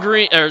Team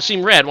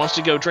Red wants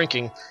to go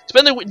drinking.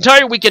 Spend the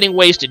entire week getting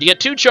wasted. You get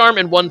 2 charm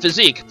and 1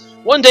 physique.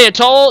 One day, a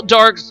tall,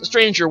 dark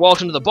stranger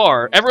walks into the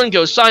bar. Everyone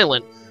goes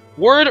silent.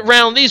 Word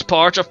around these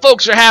parts of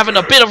folks are having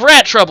a bit of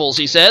rat troubles,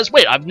 he says.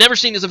 Wait, I've never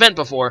seen this event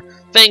before.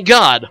 Thank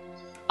God.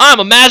 I'm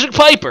a magic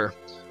piper.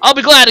 I'll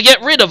be glad to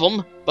get rid of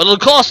them, but it'll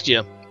cost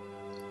you. Do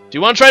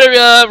you want to try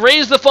to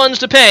raise the funds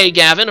to pay,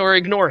 Gavin, or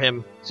ignore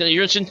him?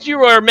 Since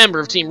you are a member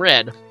of Team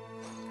Red.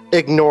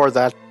 Ignore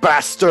that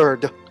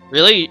bastard.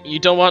 Really? You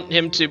don't want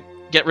him to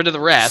get rid of the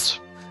rats?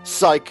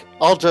 Psych.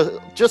 I'll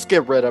just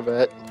get rid of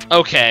it.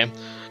 Okay.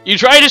 You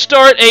try to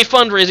start a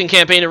fundraising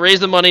campaign to raise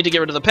the money to get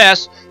rid of the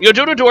pests. You go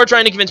door to door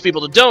trying to convince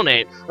people to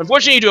donate.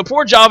 Unfortunately, you do a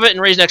poor job of it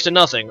and raise next to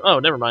nothing. Oh,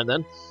 never mind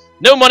then.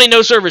 No money,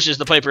 no services,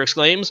 the piper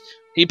exclaims.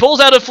 He pulls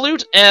out a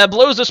flute,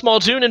 blows a small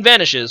tune, and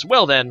vanishes.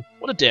 Well then,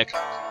 what a dick.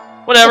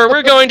 Whatever,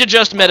 we're going to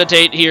just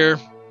meditate here.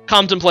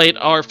 Contemplate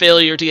our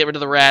failure to get rid of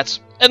the rats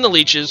and the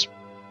leeches.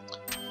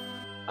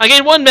 I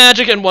gained 1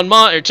 magic and 1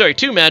 mind. Sorry,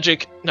 2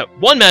 magic. No,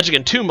 1 magic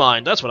and 2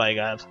 mind. That's what I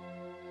got.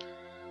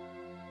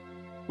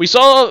 We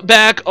saw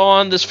back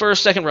on this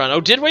second run.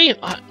 Oh, did we?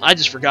 I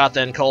just forgot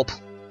then, Culp.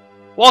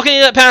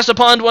 Walking past a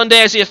pond one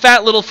day, I see a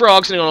fat little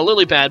frog sitting on a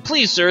lily pad.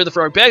 Please, sir, the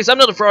frog begs. I'm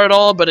not a frog at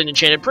all, but an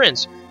enchanted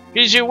prince. If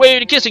you use your way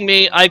to kissing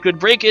me, I could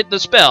break the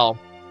spell.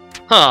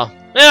 Huh.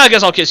 Yeah, I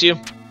guess I'll kiss you.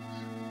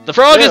 The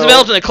frog is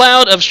enveloped in a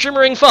cloud of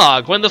shimmering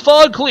fog. When the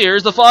fog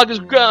clears, the fog is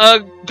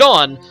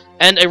gone,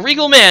 and a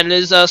regal man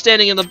is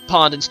standing in the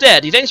pond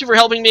instead. He thanks you for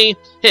helping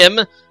him,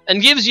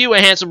 and gives you a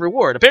handsome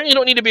reward. Apparently you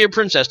don't need to be a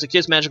princess to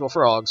kiss magical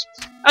frogs.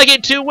 I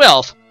get 2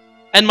 wealth,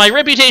 and my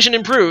reputation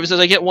improves as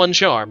I get 1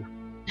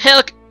 charm.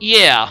 Heck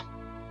yeah.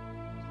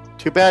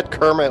 Too bad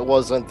Kermit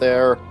wasn't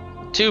there.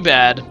 Too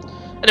bad.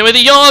 Anyway,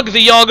 the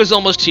Yawhg is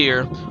almost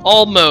here.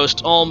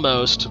 Almost.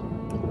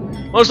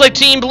 Most like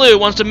Team Blue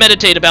wants to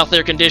meditate about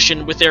their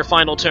condition with their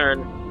final turn.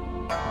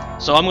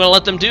 So I'm gonna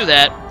let them do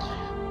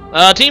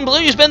that. Team Blue,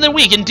 you spend the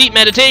week in deep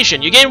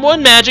meditation. You gain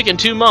 1 magic and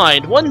 2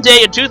 mind. One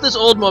day, a toothless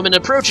old woman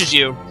approaches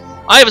you.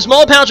 I have a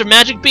small pouch of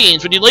magic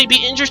beans. Would you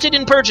be interested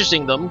in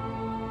purchasing them?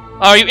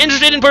 Are you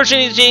interested in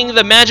purchasing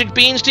the magic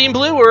beans, Team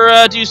Blue,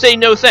 or do you say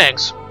no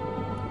thanks?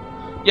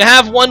 You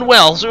have 1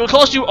 wealth, so it will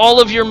cost you all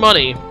of your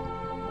money.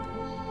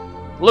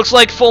 Looks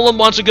like Fulham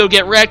wants to go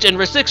get wrecked, and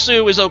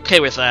Rasixu is okay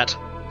with that.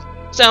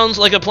 Sounds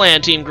like a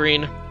plan, Team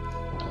Green.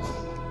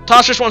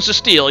 Tostrus wants to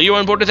steal. Are you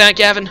on board with that,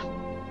 Gavin?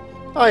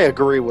 I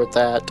agree with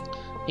that.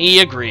 He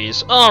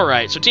agrees.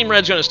 Alright, so Team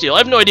Red's going to steal. I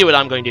have no idea what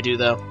I'm going to do,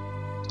 though.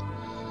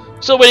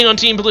 Still waiting on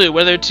Team Blue,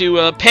 whether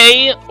to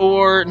pay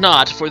or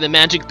not for the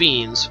magic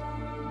beans.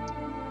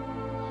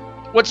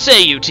 What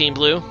say you, Team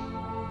Blue?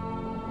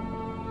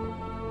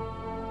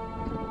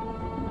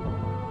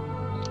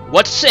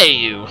 What say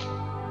you?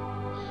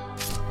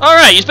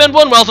 Alright, you spend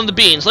 1 wealth on the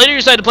beans. Later you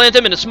decide to plant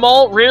them in a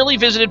small, rarely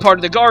visited part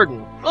of the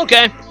garden.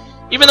 Okay.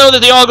 Even though the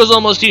Yawhg is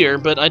almost here,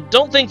 but I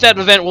don't think that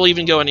event will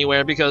even go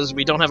anywhere because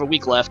we don't have a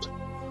week left.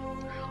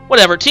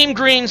 Whatever, Team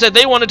Green said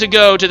they wanted to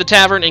go to the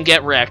tavern and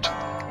get wrecked.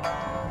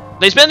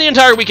 They spend the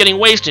entire week getting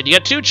wasted. You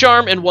get 2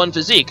 charm and 1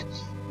 physique.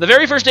 The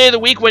very first day of the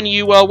week when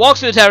you walk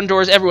through the tavern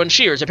doors, everyone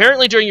cheers.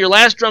 Apparently during your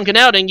last drunken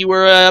outing, you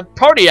were a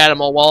party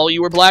animal while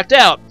you were blacked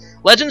out.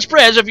 Legend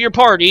spreads of your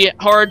party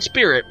hard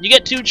spirit. You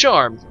get 2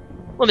 charm.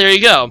 Well, there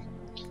you go.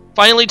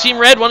 Finally, Team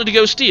Red wanted to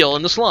go steal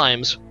in the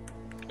slimes.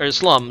 Or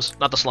slums,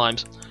 not the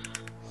slimes.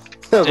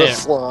 The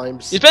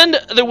slimes. You spend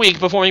the week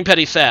performing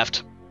petty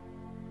theft.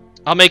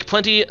 I'll make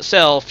plenty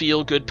sell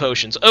feel-good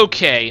potions.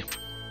 Okay.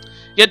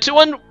 You get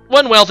 1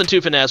 wealth and 2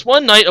 finesse.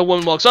 One night, a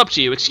woman walks up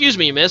to you. Excuse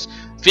me, miss.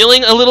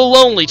 Feeling a little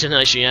lonely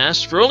tonight, she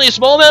asks. For only a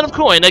small amount of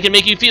coin, I can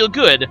make you feel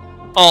good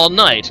all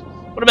night.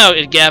 What about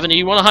it, Gavin? Do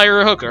you want to hire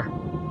a hooker?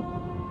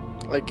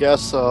 I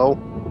guess so.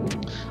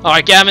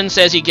 Alright, Gavin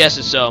says he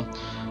guesses so.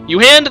 You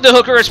hand the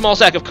hooker a small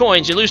sack of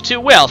coins, you lose 2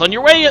 wealth. On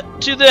your way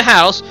to the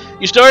house,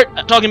 you start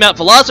talking about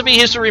philosophy,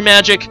 history,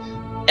 magic,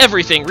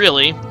 everything,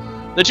 really.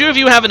 The 2 of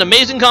you have an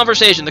amazing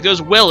conversation that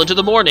goes well into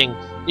the morning.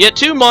 You get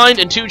 2 mind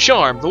and 2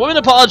 charm. The woman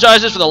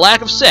apologizes for the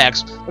lack of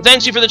sex, but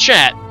thanks you for the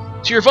chat.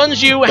 She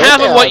refunds you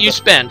half of what you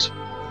spent.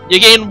 You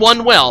gain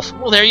 1 wealth.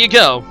 Well, there you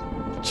go.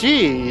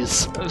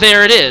 Jeez.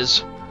 There it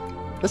is.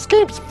 This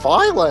game's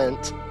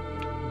violent.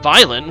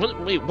 Violent?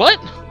 Wait, what?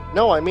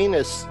 No, I mean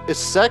it's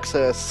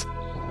sexist.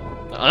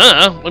 I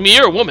don't know. I mean,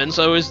 you're a woman,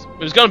 so it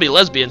was going to be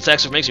lesbian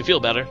sex if it makes you feel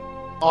better.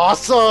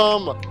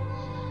 Awesome!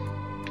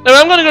 Now,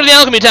 I'm going to go to the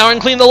alchemy tower and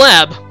clean the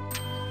lab.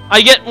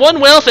 I get 1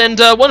 wealth and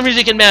 1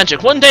 physique and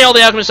magic. One day, all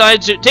the alchemists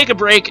decide to take a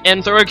break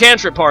and throw a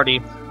cantrip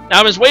party.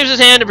 Alchemist waves his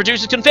hand and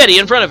produces confetti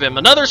in front of him.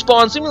 Another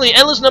spawns seemingly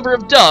endless number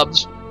of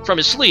doves from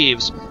his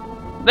sleeves.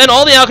 Then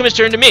all the alchemists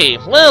turn to me.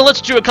 Well,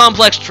 let's do a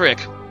complex trick.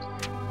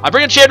 I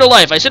bring a chair to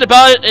life. I sit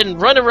about it and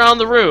run around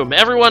the room.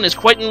 Everyone is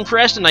quite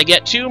impressed, and I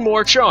get 2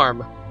 more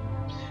charm.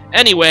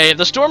 Anyway,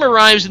 the storm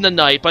arrives in the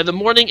night. By the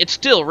morning, it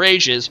still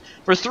rages.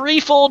 For 3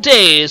 full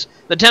days,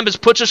 the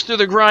tempest puts us through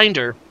the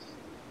grinder.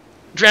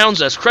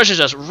 Drowns us, crushes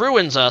us,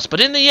 ruins us. But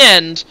in the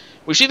end,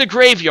 we see the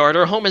graveyard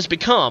our home has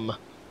become.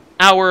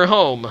 Our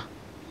home.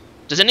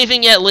 Does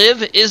anything yet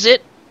live? Is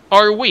it?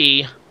 Are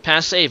we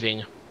past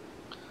saving?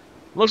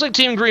 Looks like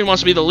Team Green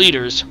wants to be the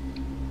leaders.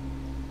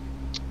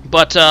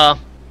 But,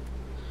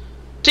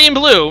 Team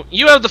Blue,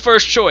 you have the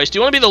first choice. Do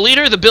you want to be the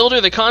leader, the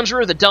builder, the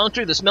conjurer, the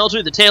doctor, the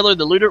smelter, the tailor,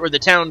 the looter, or the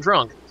town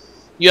drunk?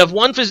 You have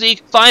 1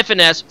 physique, 5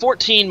 finesse,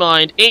 14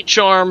 mind, 8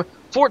 charm,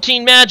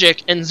 14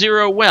 magic, and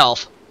 0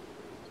 wealth.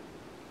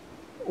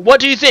 What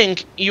do you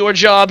think your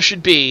job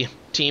should be,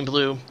 Team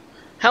Blue?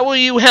 How will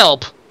you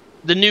help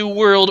the New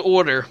World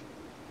Order?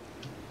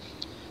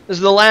 This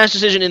is the last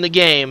decision in the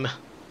game,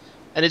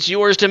 and it's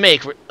yours to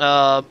make.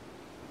 What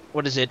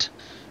is it?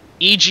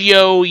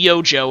 Egio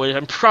Yojo.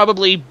 I'm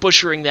probably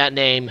butchering that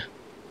name.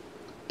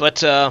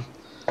 But,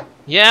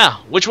 yeah.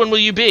 Which one will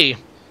you be?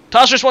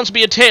 Tostrus wants to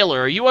be a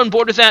tailor. Are you on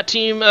board with that,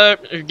 Team,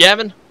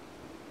 Gavin?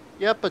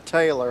 Yep, a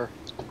tailor.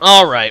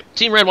 Alright.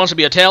 Team Red wants to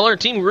be a tailor.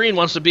 Team Green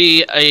wants to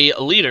be a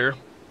leader.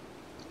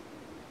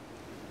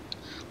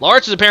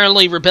 Lawrence is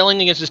apparently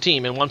rebelling against his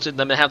team and wants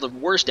them to have the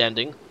worst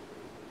ending.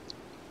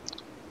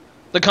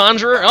 The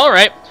Conjurer,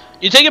 alright.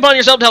 You take it upon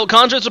yourself to help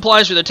conjure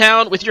supplies for the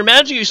town. With your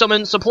magic, you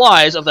summon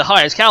supplies of the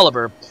highest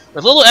caliber.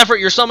 With little effort,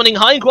 you're summoning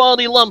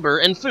high-quality lumber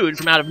and food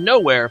from out of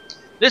nowhere.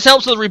 This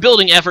helps the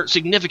rebuilding effort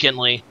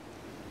significantly.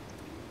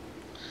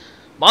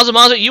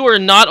 Maza, you are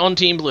not on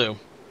Team Blue.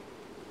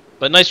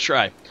 But nice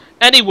try.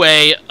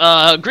 Anyway,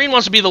 Green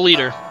wants to be the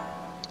leader.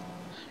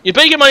 You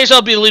take it upon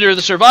yourself to be the leader of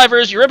the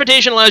survivors. Your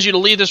reputation allows you to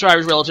lead the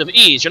survivors with relative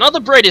ease. You're not the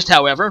brightest,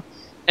 however,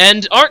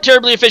 and aren't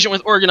terribly efficient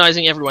with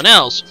organizing everyone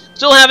else.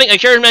 Still, having a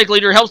charismatic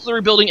leader helps the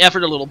rebuilding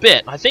effort a little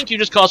bit. I think you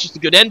just cost us the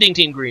good ending,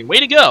 Team Green.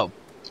 Way to go.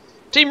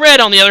 Team Red,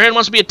 on the other hand,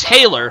 wants to be a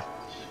tailor.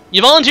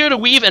 You volunteer to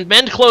weave and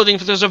mend clothing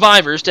for the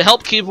survivors to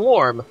help keep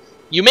warm.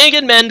 You make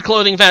and mend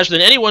clothing faster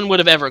than anyone would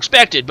have ever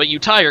expected, but you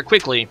tire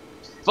quickly.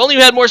 If only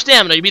you had more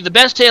stamina, you'd be the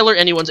best tailor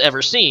anyone's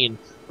ever seen.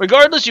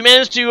 Regardless, you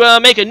managed to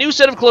make a new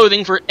set of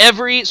clothing for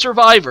every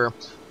survivor.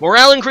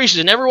 Morale increases,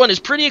 and everyone is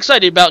pretty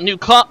excited about new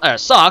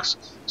socks,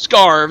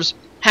 scarves,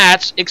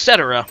 hats,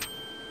 etc.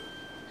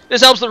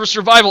 This helps the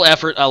survival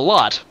effort a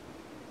lot.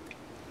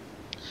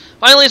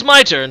 Finally, it's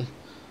my turn.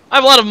 I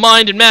have a lot of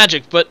mind and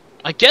magic, but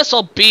I guess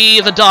I'll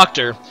be the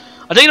doctor.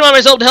 I take it upon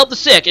myself to help the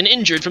sick and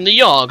injured from the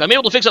Yawhg. I'm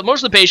able to fix up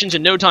most of the patients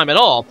in no time at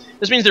all.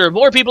 This means there are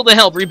more people to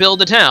help rebuild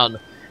the town.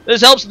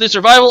 This helps the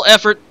survival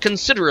effort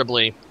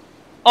considerably.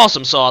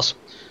 Awesome sauce.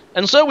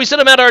 And so we set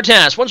about our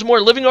task, once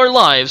more living our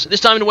lives, this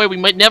time in a way we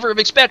might never have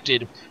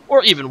expected,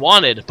 or even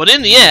wanted. But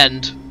in the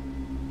end,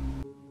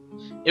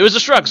 it was a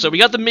struggle, so we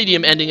got the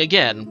medium ending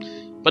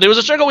again. But it was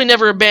a struggle we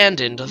never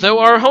abandoned. Though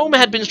our home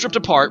had been stripped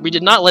apart, we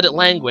did not let it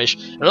languish,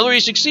 and whether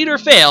we succeed or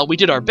fail, we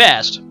did our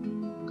best.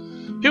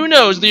 Who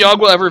knows if the Yawhg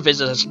will ever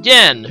visit us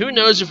again? Who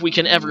knows if we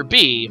can ever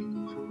be,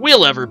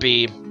 will ever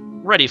be,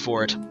 ready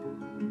for it?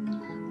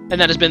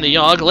 And that has been the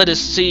Yawhg. Let us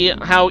see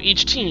how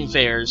each team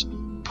fares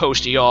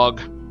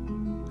post-Yawhg.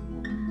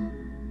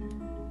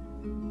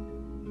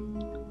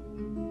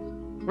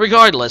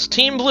 Regardless,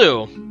 Team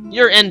Blue,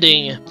 your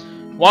ending.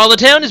 While the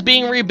town is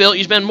being rebuilt,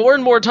 you spend more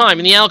and more time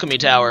in the Alchemy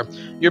Tower.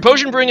 Your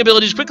potion-brewing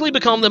abilities quickly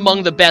become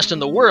among the best in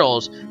the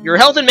world. Your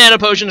health and mana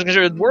potions are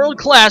considered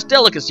world-class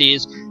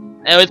delicacies,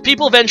 with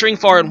people venturing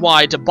far and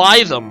wide to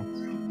buy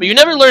them. But you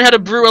never learn how to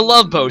brew a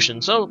love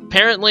potion, so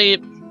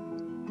apparently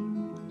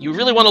you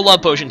really want a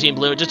love potion, Team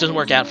Blue. It just doesn't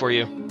work out for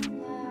you.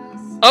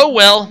 Oh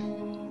well.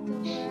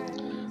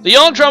 The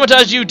Yawhg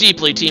traumatized you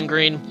deeply, Team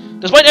Green.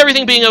 Despite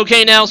everything being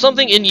okay now,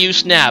 something in you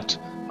snapped.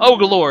 Oh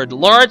lord,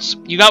 Lawrence,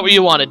 you got what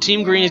you wanted.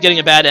 Team Green is getting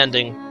a bad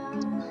ending.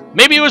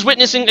 Maybe it was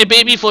witnessing a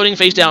baby floating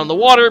face down in the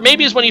water.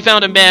 Maybe it's when he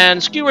found a man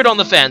skewered on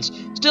the fence,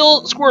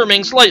 still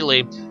squirming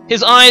slightly,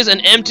 his eyes an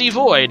empty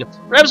void.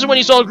 Perhaps it's when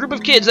he saw a group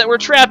of kids that were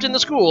trapped in the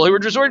school who were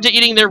resorted to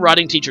eating their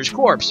rotting teacher's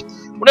corpse.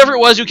 Whatever it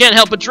was, you can't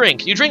help but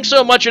drink. You drink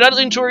so much you're not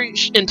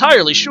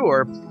entirely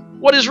sure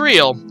what is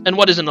real and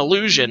what is an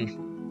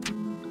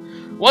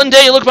illusion. One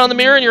day you look upon the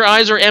mirror and your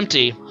eyes are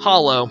empty,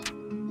 hollow.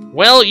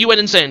 Well, you went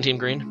insane, Team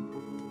Green.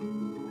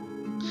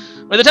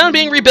 With the town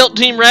being rebuilt,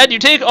 Team Red, you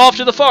take off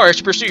to the forest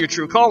to pursue your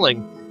true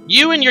calling.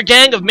 You and your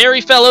gang of merry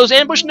fellows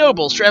ambush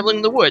nobles traveling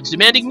in the woods,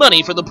 demanding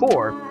money for the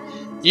poor.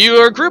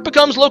 Your group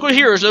becomes local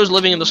heroes, those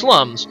living in the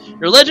slums.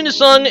 Your legend is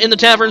sung in the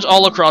taverns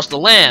all across the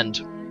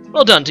land.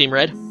 Well done, Team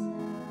Red.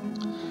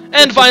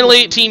 And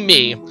finally, Team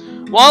Me.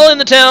 While in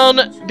the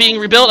town being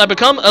rebuilt, I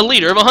become a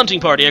leader of a hunting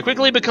party. I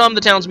quickly become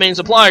the town's main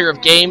supplier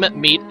of game,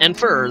 meat, and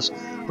furs.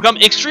 Become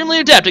extremely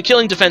adept at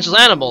killing defenseless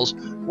animals.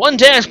 One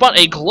day I spot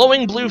a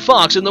glowing blue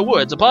fox in the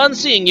woods. Upon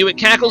seeing you, it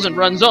cackles and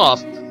runs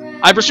off.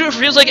 I pursue it for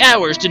feels like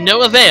hours, to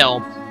no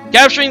avail.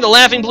 Capturing the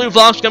laughing blue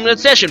fox becomes an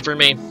obsession for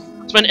me.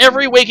 I spend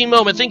every waking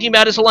moment thinking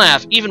about its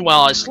laugh, even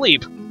while I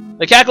sleep.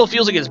 The cackle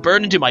feels like it's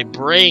burned into my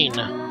brain.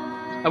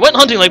 I went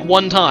hunting like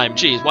one time.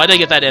 Jeez, why did I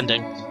get that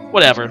ending?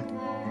 Whatever.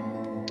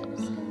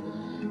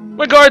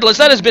 Regardless,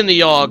 that has been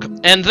the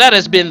Yawhg, and that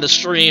has been the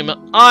stream.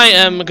 I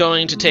am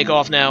going to take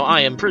off now.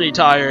 I am pretty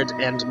tired,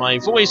 and my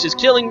voice is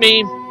killing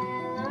me.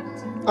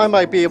 I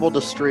might be able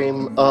to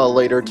stream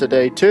later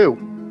today, too.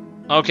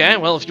 Okay,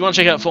 well, if you want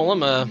to check out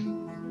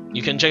Fulham,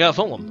 you can check out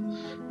Fulham.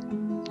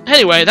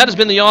 Anyway, that has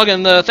been the Yawhg,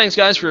 and thanks,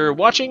 guys, for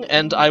watching,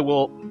 and I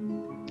will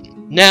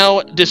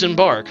now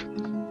disembark. Peace.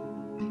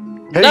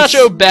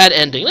 Nacho, bad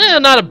ending.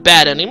 Not a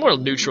bad ending, more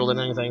neutral than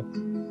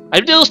anything.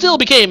 I still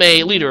became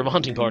a leader of a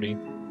hunting party.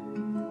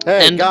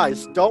 Hey,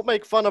 guys, don't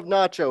make fun of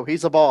Nacho.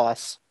 He's a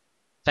boss.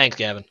 Thanks,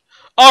 Gavin.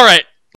 Alright,